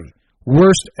 Sorry,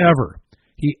 worst ever.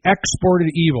 He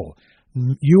exported evil.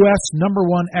 U.S. number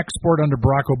one export under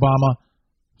Barack Obama,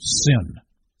 sin.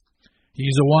 He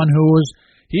was the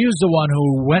one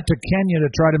who went to Kenya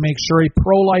to try to make sure a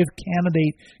pro-life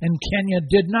candidate in Kenya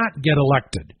did not get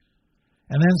elected,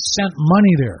 and then sent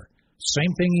money there.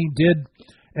 Same thing he did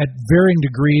at varying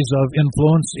degrees of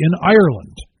influence in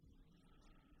Ireland.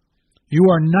 You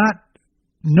are not,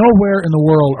 nowhere in the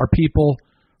world are people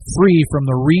free from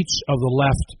the reach of the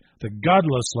left, the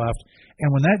godless left,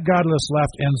 and when that godless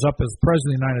left ends up as President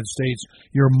of the United States,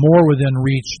 you're more within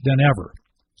reach than ever.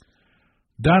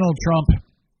 Donald Trump,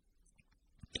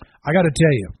 I got to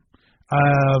tell you,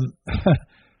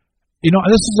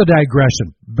 this is a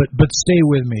digression, but stay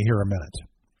with me here a minute.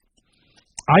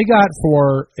 I got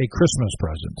for a Christmas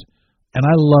present, and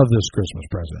I love this Christmas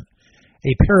present,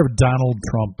 a pair of Donald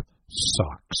Trump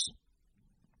socks.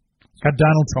 It's got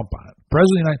Donald Trump on it.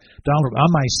 President Donald Trump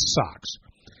on my socks.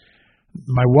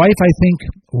 My wife, I think,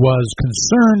 was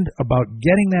concerned about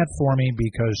getting that for me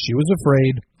because she was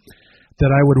afraid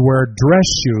that I would wear dress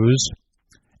shoes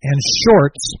and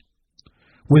shorts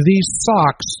with these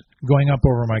socks going up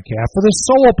over my calf for the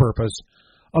sole purpose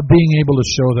of being able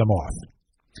to show them off.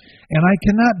 And I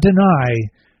cannot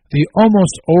deny the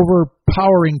almost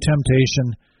overpowering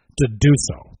temptation to do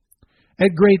so,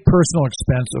 at great personal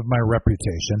expense of my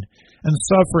reputation and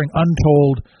suffering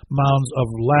untold mounds of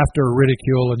laughter,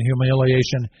 ridicule, and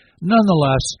humiliation.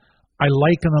 Nonetheless, I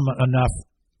liken them enough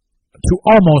to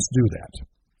almost do that.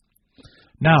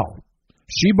 Now,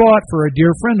 she bought for a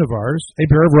dear friend of ours a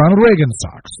pair of Ronald Reagan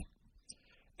socks.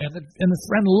 And the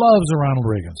friend loves the Ronald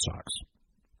Reagan socks.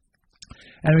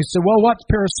 And we said, well, what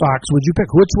pair of socks would you pick?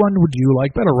 Which one would you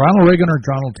like better, Ronald Reagan or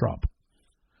Donald Trump?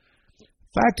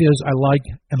 Fact is, I like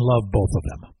and love both of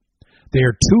them. They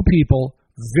are two people,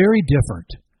 very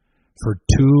different, for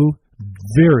two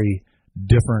very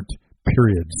different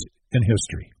periods in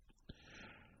history.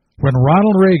 During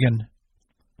Ronald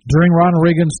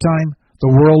Reagan's time,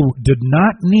 the world did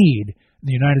not need,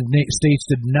 the United States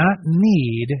did not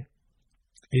need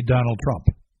a Donald Trump.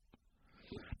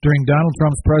 During Donald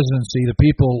Trump's presidency, the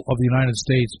people of the United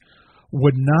States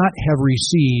would not have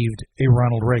received a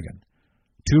Ronald Reagan.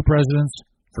 Two presidents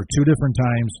for two different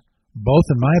times, both,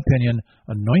 in my opinion,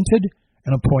 anointed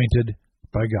and appointed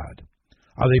by God.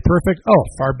 Are they perfect? Oh,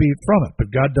 far be it from it.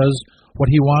 But God does what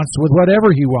he wants with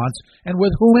whatever he wants and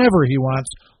with whomever he wants,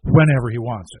 whenever he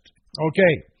wants it.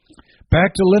 Okay.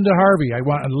 Back to Linda Harvey.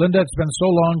 Linda, it's been so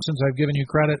long since I've given you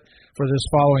credit for this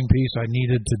following piece, I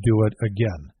needed to do it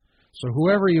again. So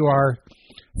whoever you are,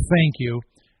 thank you,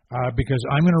 because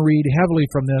I'm going to read heavily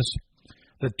from this,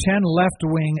 the 10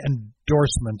 left-wing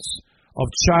endorsements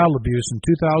of child abuse in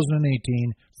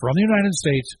 2018 from the United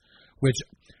States, which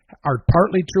are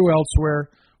partly true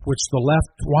elsewhere, which the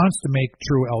left wants to make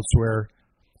true elsewhere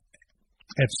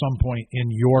at some point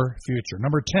in your future.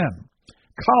 Number 10,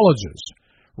 colleges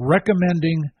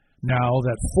recommending now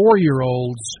that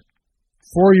 4-year-olds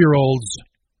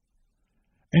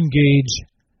engage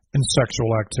in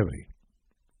sexual activity.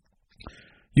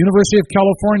 University of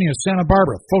California, Santa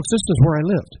Barbara. Folks, this is where I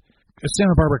lived. at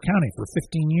Santa Barbara County for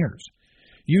 15 years.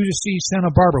 UC Santa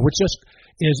Barbara, which just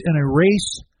is in a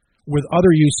race with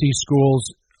other UC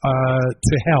schools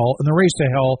to hell. In the race to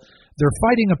hell, they're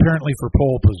fighting apparently for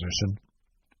pole position.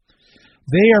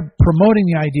 They are promoting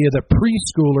the idea that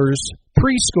preschoolers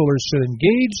should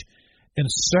engage in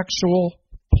sexual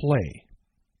play.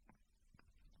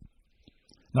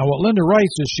 Now, what Linda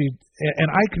writes is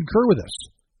and I concur with this,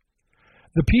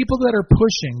 the people that are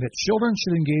pushing that children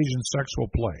should engage in sexual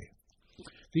play,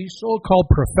 these so-called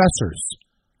professors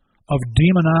of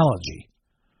demonology,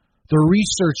 the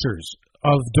researchers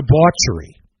of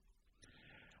debauchery,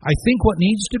 I think what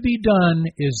needs to be done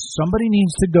is somebody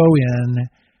needs to go in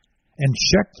and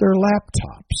check their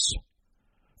laptops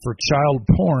for child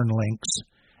porn links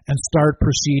and start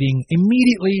proceeding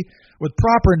immediately with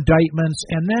proper indictments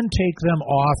and then take them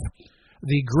off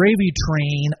the gravy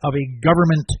train of a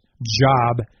government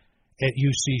job at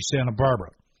UC Santa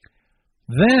Barbara.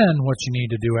 Then what you need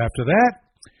to do after that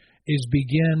is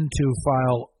begin to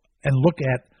file and look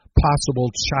at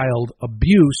possible child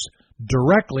abuse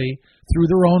directly through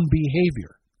their own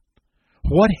behavior.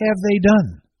 What have they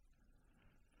done?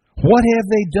 What have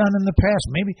they done in the past?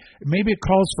 Maybe it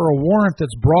calls for a warrant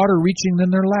that's broader reaching than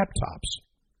their laptops.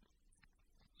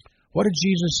 What did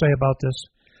Jesus say about this?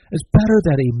 It's better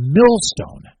that a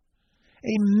millstone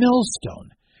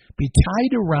be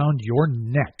tied around your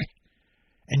neck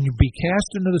and you be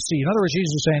cast into the sea. In other words,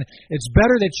 Jesus is saying, it's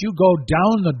better that you go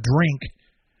down the drink,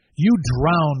 you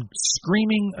drown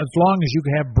screaming as long as you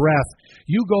can have breath.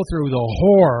 You go through the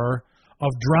horror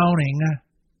of drowning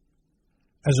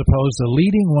as opposed to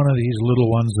leading one of these little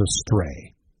ones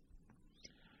astray.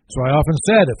 So I often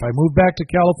said, if I move back to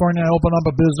California and open up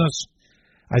a business,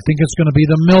 I think it's going to be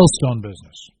the millstone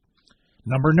business.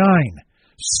 Number 9,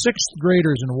 6th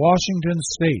graders in Washington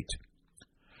State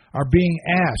are being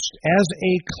asked as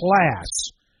a class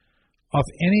if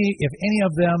any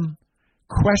of them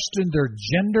question their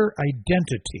gender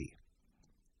identity.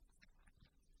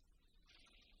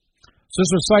 So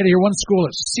this was cited here. One school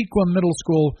at Sequim Middle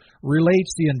School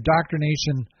relates the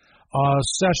indoctrination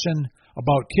session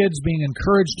about kids being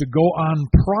encouraged to go on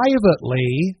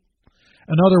privately.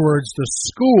 In other words, the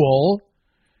school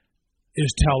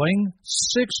is telling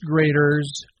 6th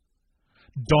graders,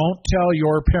 don't tell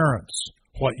your parents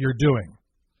what you're doing.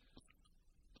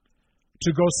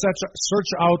 To go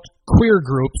search out queer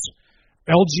groups,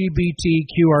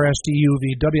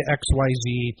 LGBTQRSTUV,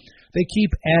 WXYZ, they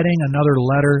keep adding another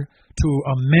letter to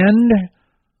amend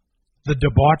the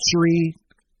debauchery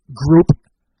group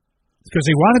because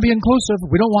they want to be inclusive.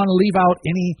 We don't want to leave out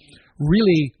any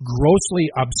really grossly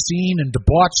obscene and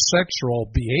debauched sexual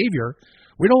behavior.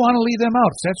 We don't want to leave them out.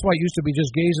 That's why it used to be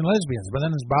just gays and lesbians, but then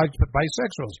it's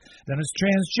bisexuals, then it's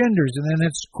transgenders, and then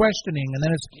it's questioning, and then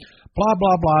it's blah,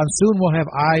 blah, blah, and soon we'll have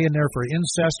I in there for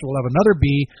incest, we'll have another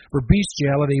B for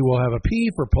bestiality, we'll have a P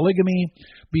for polygamy,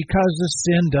 because the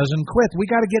sin doesn't quit. We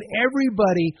got to get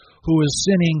everybody who is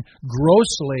sinning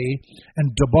grossly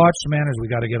and debauched manners, we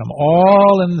got to get them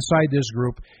all inside this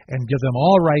group and give them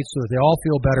all rights so that they all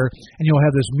feel better, and you'll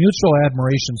have this mutual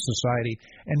admiration society,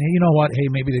 and you know what, hey,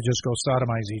 maybe they just go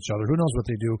sodomize each other. Who knows what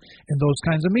they do in those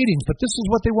kinds of meetings, but this is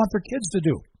what they want their kids to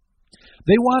do.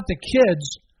 They want the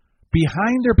kids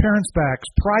behind their parents'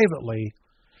 backs privately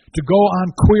to go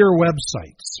on queer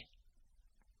websites.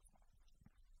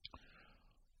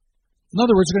 In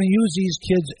other words, they're going to use these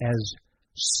kids as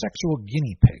sexual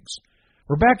guinea pigs.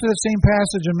 We're back to the same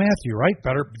passage in Matthew, right?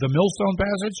 The millstone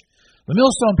passage? The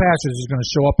millstone passage is going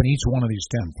to show up in each one of these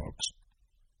 10, folks.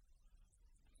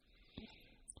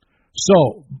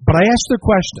 So, but I ask the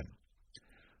question,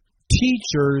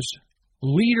 teachers,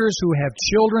 leaders who have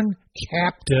children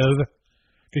captive,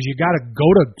 because you got to go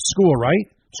to school, right?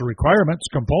 It's a requirement,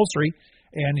 it's compulsory,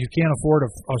 and you can't afford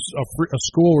a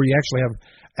school where you actually have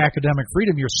academic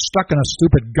freedom. You're stuck in a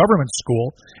stupid government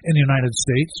school in the United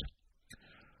States.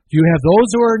 You have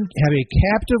those who have a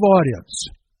captive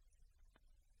audience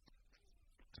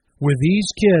with these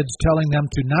kids telling them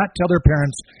to not tell their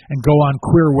parents and go on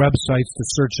queer websites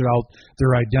to search out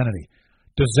their identity.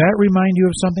 Does that remind you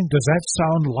of something? Does that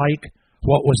sound like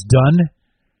what was done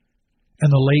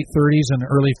in the late 30s and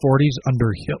early 40s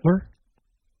under Hitler?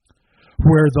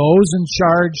 Where those in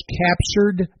charge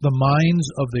captured the minds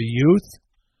of the youth,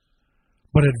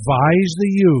 but advised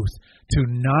the youth to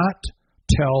not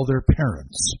tell their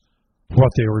parents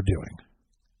what they were doing.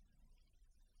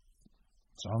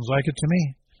 Sounds like it to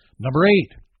me. Number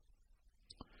 8.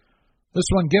 This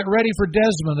one, get ready for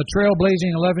Desmond, the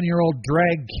trailblazing 11-year-old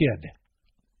drag kid.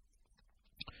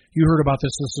 You heard about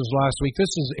this. This was last week.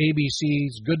 This is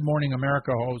ABC's Good Morning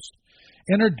America host.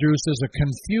 Introduces a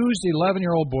confused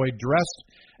 11-year-old boy dressed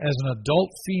as an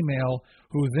adult female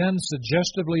who then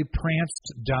suggestively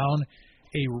pranced down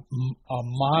a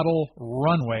model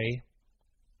runway.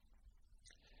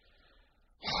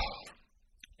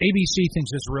 ABC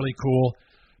thinks it's really cool.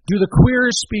 Do the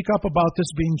queers speak up about this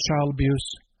being child abuse?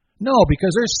 No,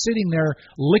 because they're sitting there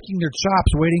licking their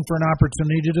chops waiting for an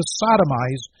opportunity to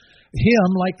sodomize him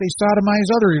like they sodomize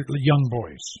other young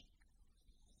boys.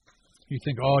 You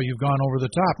think, oh, you've gone over the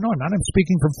top. No, I'm not. I'm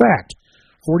speaking from fact.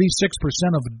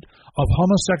 46% of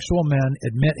homosexual men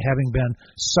admit having been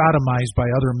sodomized by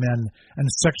other men and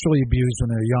sexually abused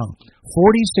when they're young.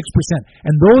 46%.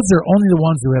 And those are only the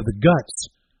ones who have the guts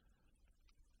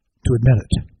to admit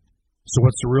it. So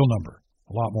what's the real number?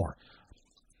 A lot more.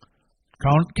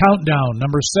 Countdown.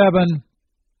 Number 7.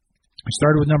 We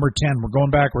started with number 10. We're going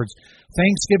backwards.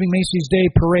 Thanksgiving Macy's Day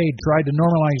Parade tried to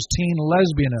normalize teen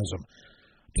lesbianism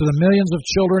to the millions of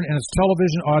children and its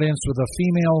television audience with a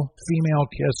female-female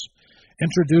kiss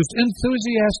introduced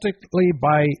enthusiastically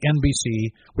by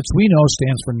NBC, which we know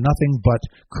stands for nothing but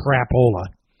crapola,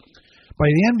 by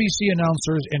the NBC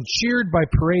announcers and cheered by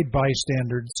parade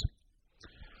bystanders.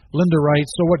 Linda writes,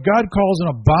 so what God calls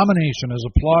an abomination is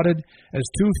applauded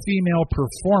as two female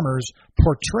performers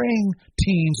portraying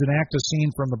teens enact a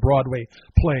scene from the Broadway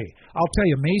play. I'll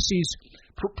tell you, Macy's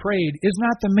Parade is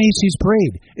not the Macy's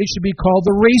Parade. It should be called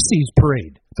the Racy's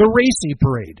Parade, the Racy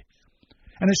Parade.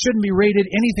 And it shouldn't be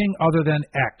rated anything other than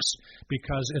X,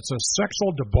 because it's a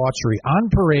sexual debauchery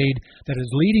on parade that is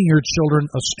leading your children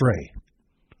astray.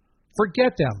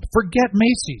 Forget them. Forget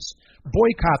Macy's.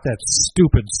 Boycott that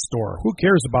stupid store. Who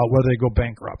cares about whether they go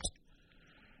bankrupt?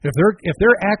 If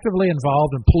they're actively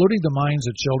involved in polluting the minds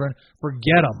of children,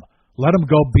 forget them. Let them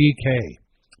go BK.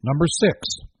 Number 6.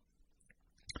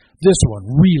 This one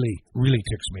really, really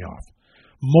ticks me off.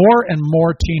 More and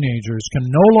more teenagers can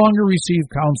no longer receive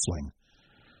counseling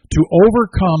to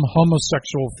overcome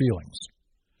homosexual feelings,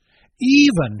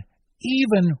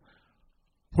 even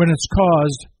when it's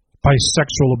caused by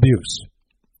sexual abuse,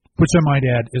 which I might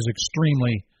add is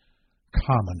extremely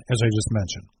common, as I just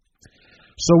mentioned.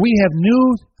 So we have new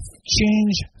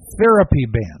change therapy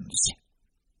bans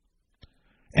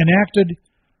enacted.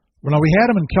 Well, we had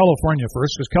them in California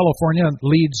first, because California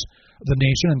leads the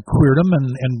nation in queerdom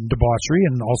and debauchery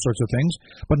and all sorts of things.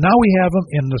 But now we have them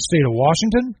in the state of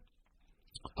Washington,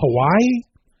 Hawaii,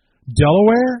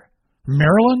 Delaware,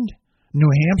 Maryland, New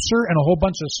Hampshire, and a whole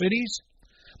bunch of cities.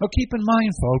 Now keep in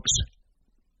mind, folks,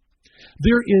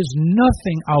 there is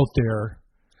nothing out there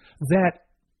that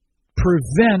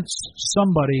prevents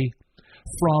somebody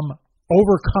from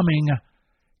overcoming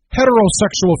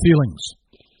heterosexual feelings.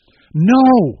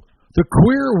 No, the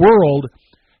queer world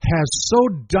has so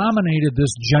dominated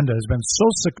this agenda, has been so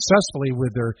successfully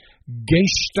with their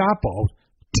Gestapo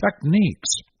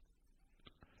techniques,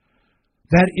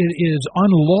 that it is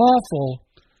unlawful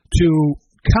to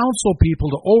counsel people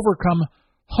to overcome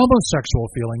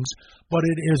homosexual feelings, but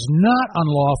it is not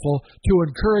unlawful to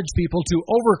encourage people to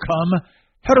overcome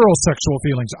heterosexual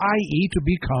feelings, i.e. to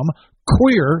become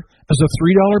queer as a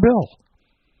 $3 bill.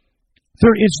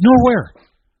 There is nowhere.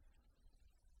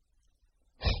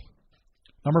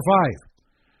 Number 5.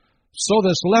 So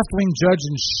this left-wing judge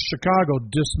in Chicago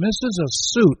dismisses a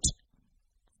suit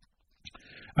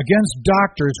against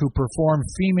doctors who perform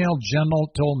female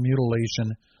genital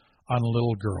mutilation on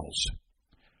little girls.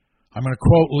 I'm going to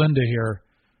quote Linda here.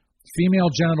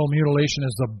 Female genital mutilation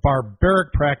is the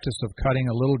barbaric practice of cutting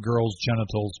a little girl's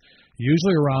genitals,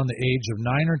 usually around the age of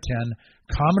 9 or 10,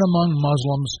 common among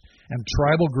Muslims and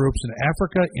tribal groups in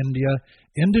Africa, India,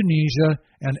 Indonesia,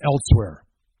 and elsewhere.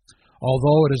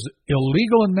 Although it is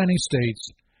illegal in many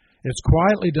states, it's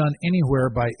quietly done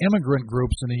anywhere by immigrant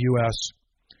groups in the U.S.,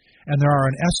 and there are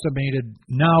an estimated,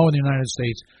 now in the United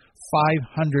States,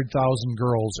 500,000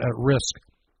 girls at risk.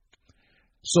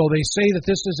 So they say that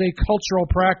this is a cultural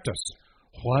practice.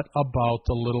 What about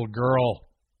the little girl?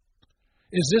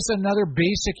 Is this another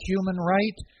basic human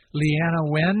right, Leanna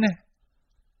Wen?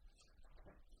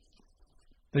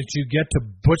 That you get to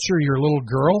butcher your little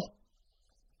girl?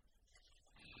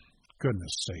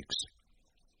 Goodness sakes.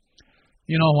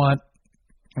 You know what?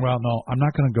 Well, no, I'm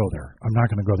not going to go there. I'm not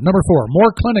going to go there. Number 4, more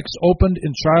clinics opened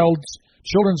in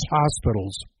children's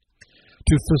hospitals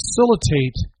to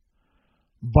facilitate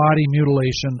body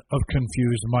mutilation of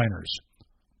confused minors.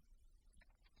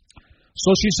 So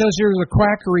she says here the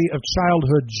quackery of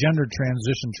childhood gender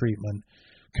transition treatment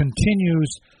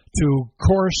continues to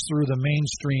course through the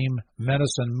mainstream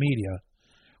medicine media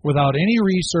without any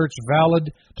research valid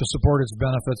to support its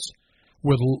benefits,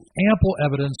 with ample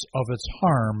evidence of its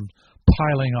harm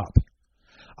piling up.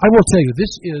 I will tell you,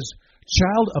 this is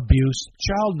child abuse,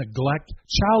 child neglect,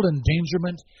 child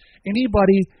endangerment. Any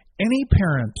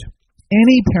parent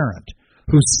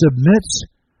who submits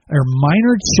their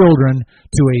minor children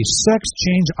to a sex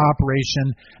change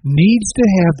operation needs to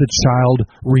have the child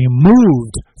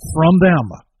removed from them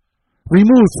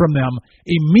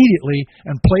immediately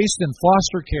and placed in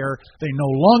foster care. They no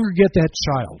longer get that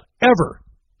child, ever.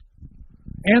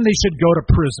 And they should go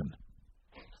to prison.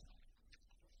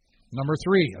 Number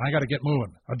 3, I got to get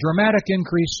moving. A dramatic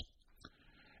increase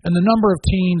in the number of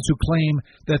teens who claim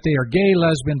that they are gay,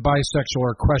 lesbian, bisexual,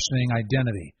 or questioning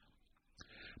identity.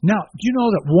 Now, do you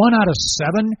know that 1 out of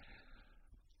 7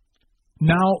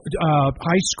 now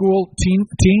high school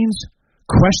teens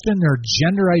question their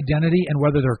gender identity and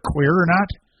whether they're queer or not?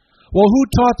 Well, who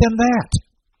taught them that?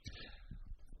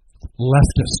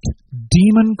 Leftist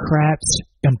democrats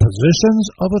in positions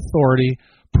of authority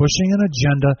pushing an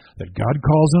agenda that God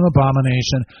calls an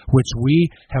abomination, which we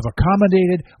have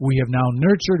accommodated, we have now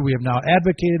nurtured, we have now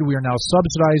advocated, we are now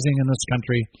subsidizing in this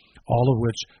country, all of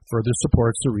which further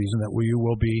supports the reason that we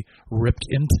will be ripped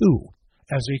in two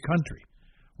as a country.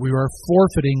 We are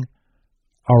forfeiting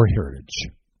our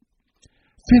heritage.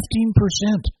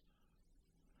 15%.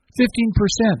 15%.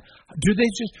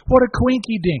 What a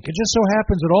quinky dink. It just so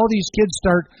happens that all these kids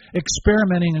start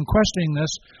experimenting and questioning this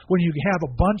when you have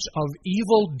a bunch of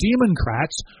evil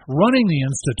democrats running the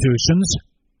institutions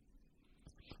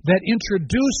that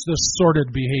introduce this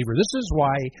sordid behavior. This is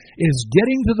why it's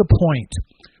getting to the point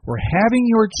where having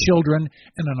your children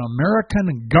in an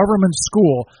American government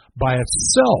school by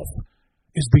itself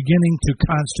is beginning to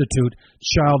constitute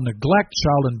child neglect,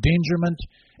 child endangerment,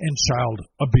 and child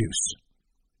abuse.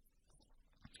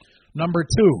 Number 2,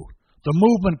 the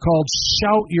movement called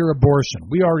Shout Your Abortion.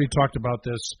 We already talked about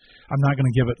this. I'm not going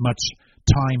to give it much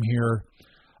time here.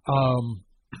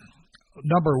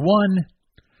 Number 1,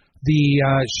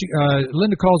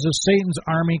 Linda calls this Satan's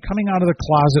army coming out of the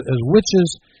closet as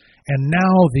witches, and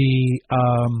now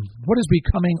what is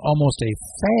becoming almost a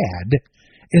fad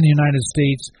in the United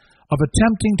States of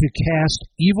attempting to cast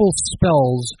evil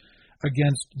spells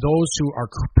against those who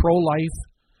are pro-life,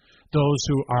 those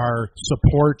who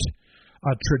support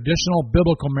traditional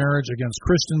biblical marriage, against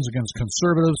Christians, against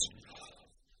conservatives.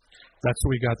 That's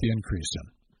what we got the increase in.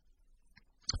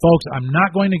 Folks, I'm not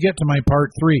going to get to my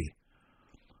part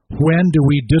 3. When do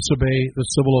we disobey the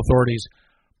civil authorities?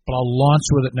 But I'll launch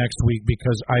with it next week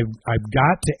because I've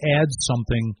got to add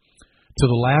something to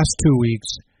the last 2 weeks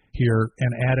here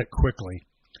and add it quickly.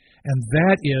 And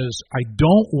that is, I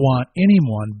don't want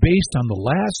anyone, based on the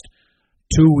last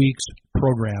 2 weeks'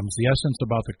 programs, the essence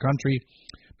about the country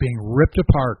being ripped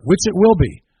apart, which it will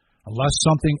be, unless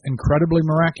something incredibly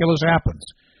miraculous happens.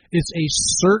 It's a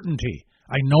certainty.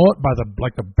 I know it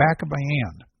like the back of my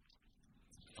hand.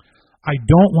 I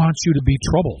don't want you to be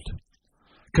troubled.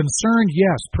 Concerned,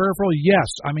 yes. Prayerful, yes.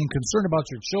 Concerned about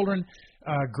your children,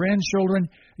 grandchildren,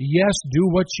 yes.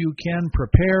 Do what you can,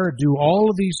 prepare, do all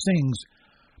of these things.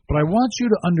 But I want you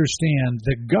to understand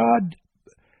that God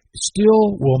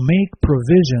still will make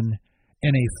provision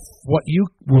in what you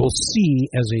will see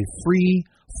as a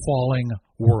free-falling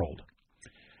world.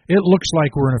 It looks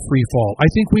like we're in a free fall. I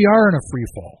think we are in a free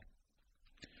fall.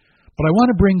 But I want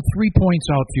to bring 3 points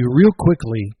out to you real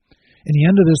quickly in the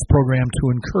end of this program to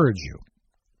encourage you.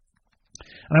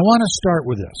 And I want to start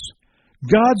with this.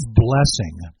 God's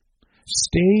blessing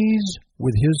stays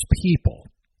with His people,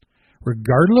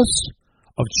 regardless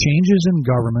of changes in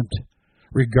government,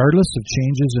 regardless of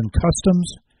changes in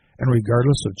customs, and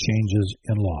regardless of changes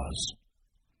in laws.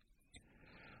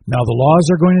 Now, the laws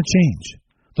are going to change.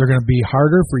 They're going to be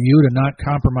harder for you to not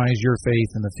compromise your faith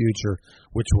in the future,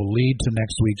 which will lead to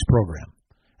next week's program.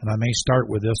 And I may start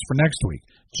with this for next week,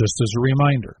 just as a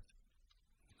reminder.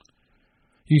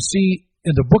 You see,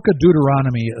 in the book of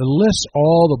Deuteronomy, it lists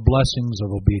all the blessings of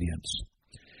obedience.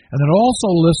 And then it also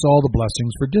lists all the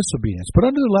blessings for disobedience. But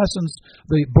under the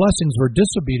blessings for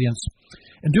disobedience,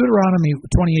 in Deuteronomy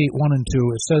 28:1 and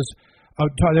 2, it says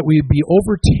that we be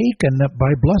overtaken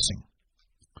by blessing.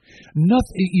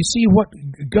 You see, what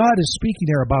God is speaking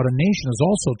there about a nation is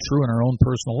also true in our own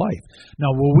personal life.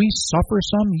 Now, will we suffer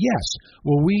some? Yes.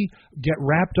 Will we get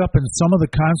wrapped up in some of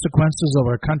the consequences of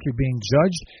our country being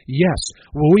judged? Yes.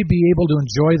 Will we be able to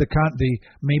enjoy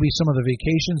maybe some of the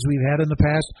vacations we've had in the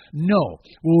past? No.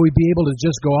 Will we be able to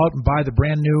just go out and buy the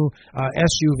brand new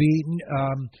SUV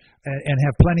and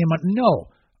have plenty of money?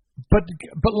 No. But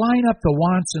line up the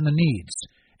wants and the needs,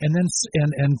 and then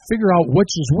and figure out which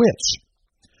is which.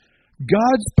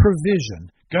 God's provision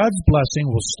God's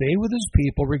blessing will stay with his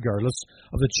people regardless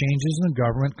of the changes in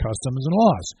government, customs, and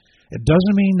laws. It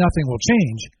doesn't mean nothing will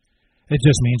change. It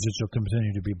just means that you'll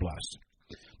continue to be blessed.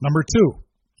 Number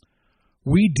 2,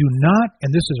 we do not,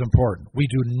 and this is important, we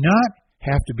do not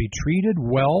have to be treated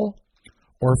well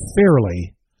or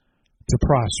fairly to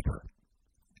prosper.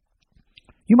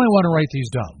 You might want to write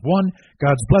these down. 1,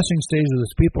 God's blessing stays with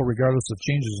his people regardless of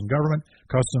changes in government,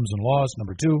 customs, and laws.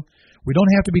 Number 2, we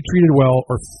don't have to be treated well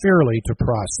or fairly to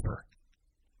prosper.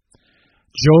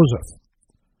 Joseph,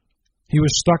 he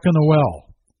was stuck in the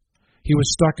well. He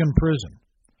was stuck in prison.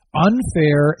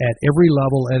 Unfair at every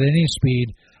level, at any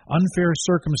speed, unfair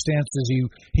circumstances.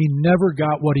 He never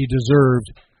got what he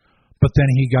deserved, but then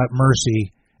he got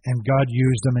mercy, and God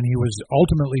used him, and he was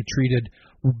ultimately treated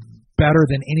better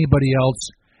than anybody else,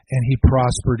 and he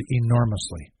prospered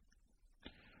enormously.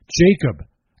 Jacob,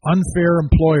 unfair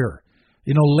employer.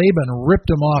 Laban ripped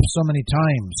him off so many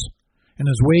times in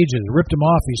his wages, ripped him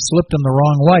off. He slipped in the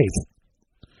wrong life.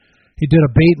 He did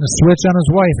a bait and a switch on his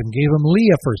wife and gave him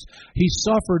Leah first. He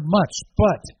suffered much,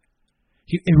 but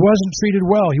he wasn't treated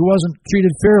well. He wasn't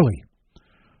treated fairly,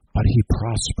 but he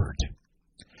prospered.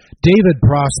 David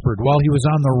prospered while he was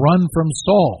on the run from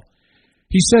Saul.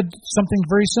 He said something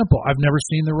very simple. I've never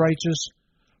seen the righteous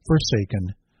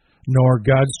forsaken, nor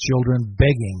God's children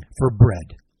begging for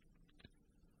bread.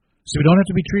 So we don't have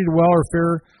to be treated well or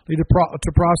fairly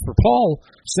to prosper. Paul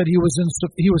said he was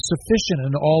sufficient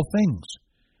in all things,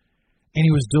 and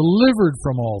he was delivered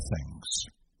from all things.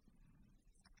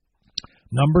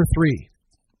 Number 3,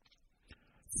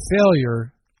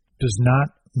 failure does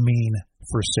not mean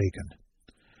forsaken.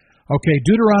 Okay,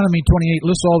 Deuteronomy 28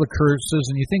 lists all the curses,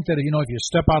 and you think that, if you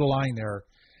step out of line there,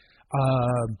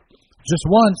 just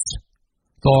once,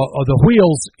 the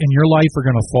wheels in your life are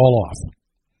going to fall off.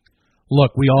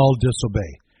 Look, we all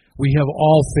disobey. We have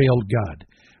all failed God.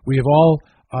 We have all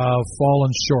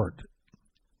fallen short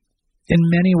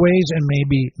in many ways and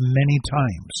maybe many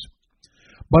times.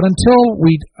 But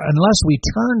unless we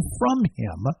turn from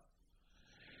him,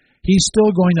 he's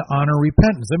still going to honor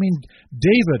repentance.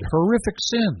 David, horrific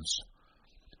sins,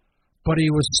 but he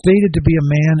was stated to be a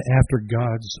man after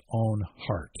God's own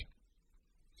heart.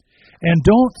 And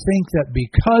don't think that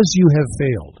because you have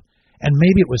failed, and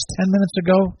maybe it was 10 minutes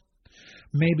ago,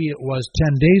 maybe it was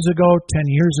 10 days ago, 10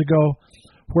 years ago,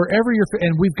 wherever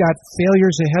and we've got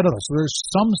failures ahead of us. There's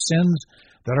some sins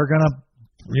that are going to,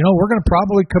 we're going to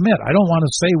probably commit. I don't want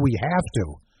to say we have to,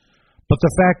 but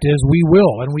the fact is we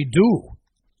will, and we do.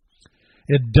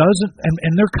 It doesn't,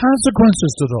 and there are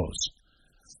consequences to those.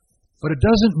 But it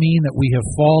doesn't mean that we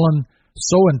have fallen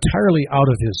so entirely out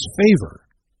of his favor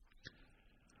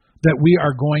that we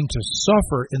are going to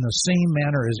suffer in the same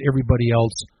manner as everybody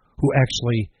else who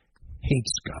actually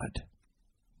hates God.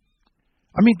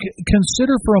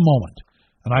 Consider for a moment,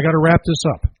 and I got to wrap this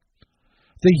up.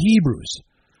 The Hebrews,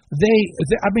 they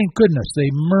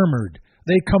murmured,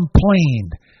 they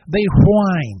complained, they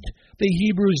whined. The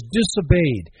Hebrews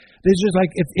disobeyed. They just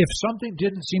if something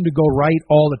didn't seem to go right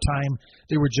all the time,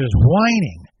 they were just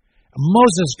whining.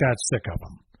 Moses got sick of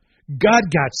them. God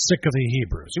got sick of the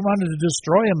Hebrews. He wanted to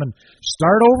destroy them and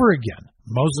start over again.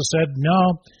 Moses said,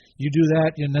 no, you do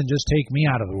that, and then just take me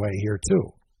out of the way here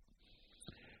too.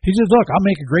 He says, look, I'll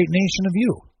make a great nation of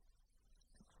you.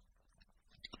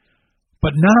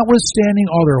 But notwithstanding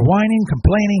all their whining,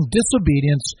 complaining,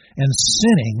 disobedience, and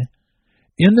sinning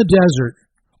in the desert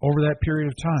over that period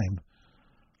of time,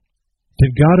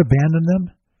 did God abandon them?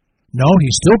 No, he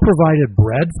still provided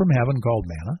bread from heaven called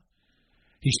manna.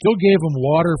 He still gave them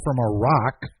water from a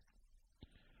rock.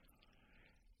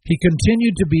 He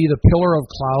continued to be the pillar of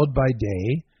cloud by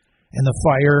day and the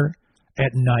fire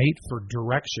at night for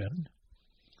direction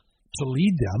to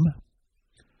lead them.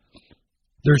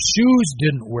 Their shoes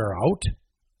didn't wear out.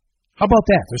 How about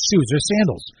that? Their shoes, their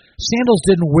sandals. Sandals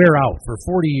didn't wear out for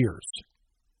 40 years.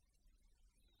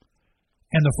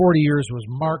 And the 40 years was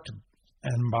marked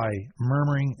by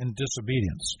murmuring and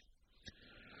disobedience.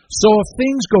 So if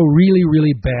things go really,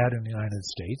 really bad in the United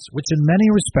States, which in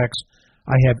many respects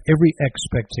I have every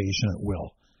expectation it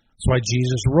will. That's why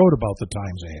Jesus wrote about the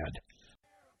times ahead.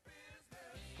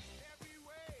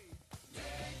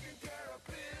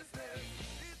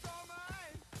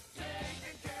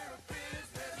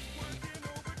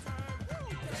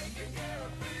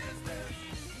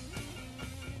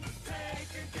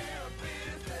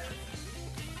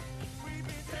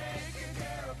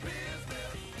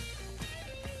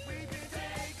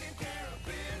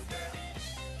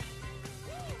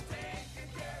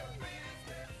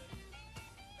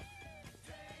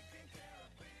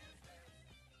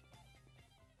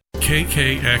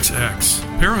 KKXX,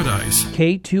 Paradise.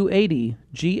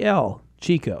 K280GL,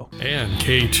 Chico. And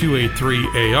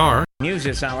K283AR. News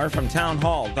this hour from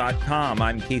townhall.com.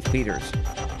 I'm Keith Peters.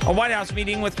 A White House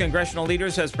meeting with congressional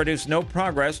leaders has produced no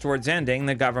progress towards ending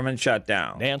the government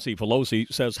shutdown. Nancy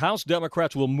Pelosi says House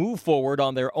Democrats will move forward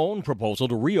on their own proposal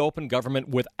to reopen government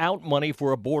without money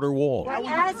for a border wall. We're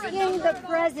asking the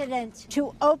president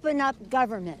to open up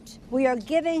government. We are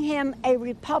giving him a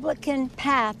Republican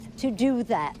path to do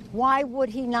that. Why would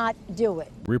he not do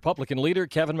it? Republican leader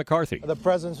Kevin McCarthy. The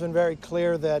president's been very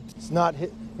clear that it's not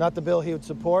the bill he would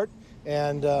support,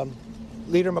 and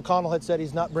Leader McConnell had said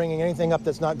he's not bringing anything up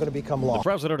that's not going to become law. The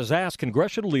president has asked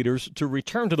congressional leaders to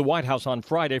return to the White House on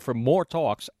Friday for more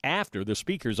talks after the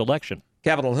Speaker's election.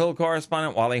 Capitol Hill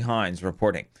correspondent Wally Hines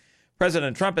reporting.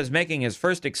 President Trump is making his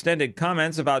first extended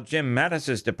comments about Jim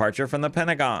Mattis's departure from the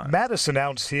Pentagon. Mattis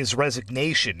announced his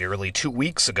resignation nearly 2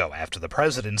 weeks ago after the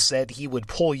president said he would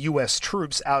pull U.S.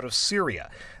 troops out of Syria.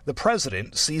 The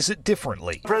president sees it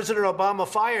differently. President Obama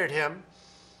fired him,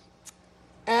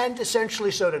 and essentially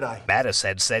so did I. Mattis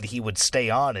had said he would stay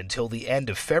on until the end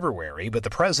of February, but the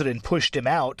president pushed him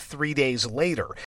out 3 days later.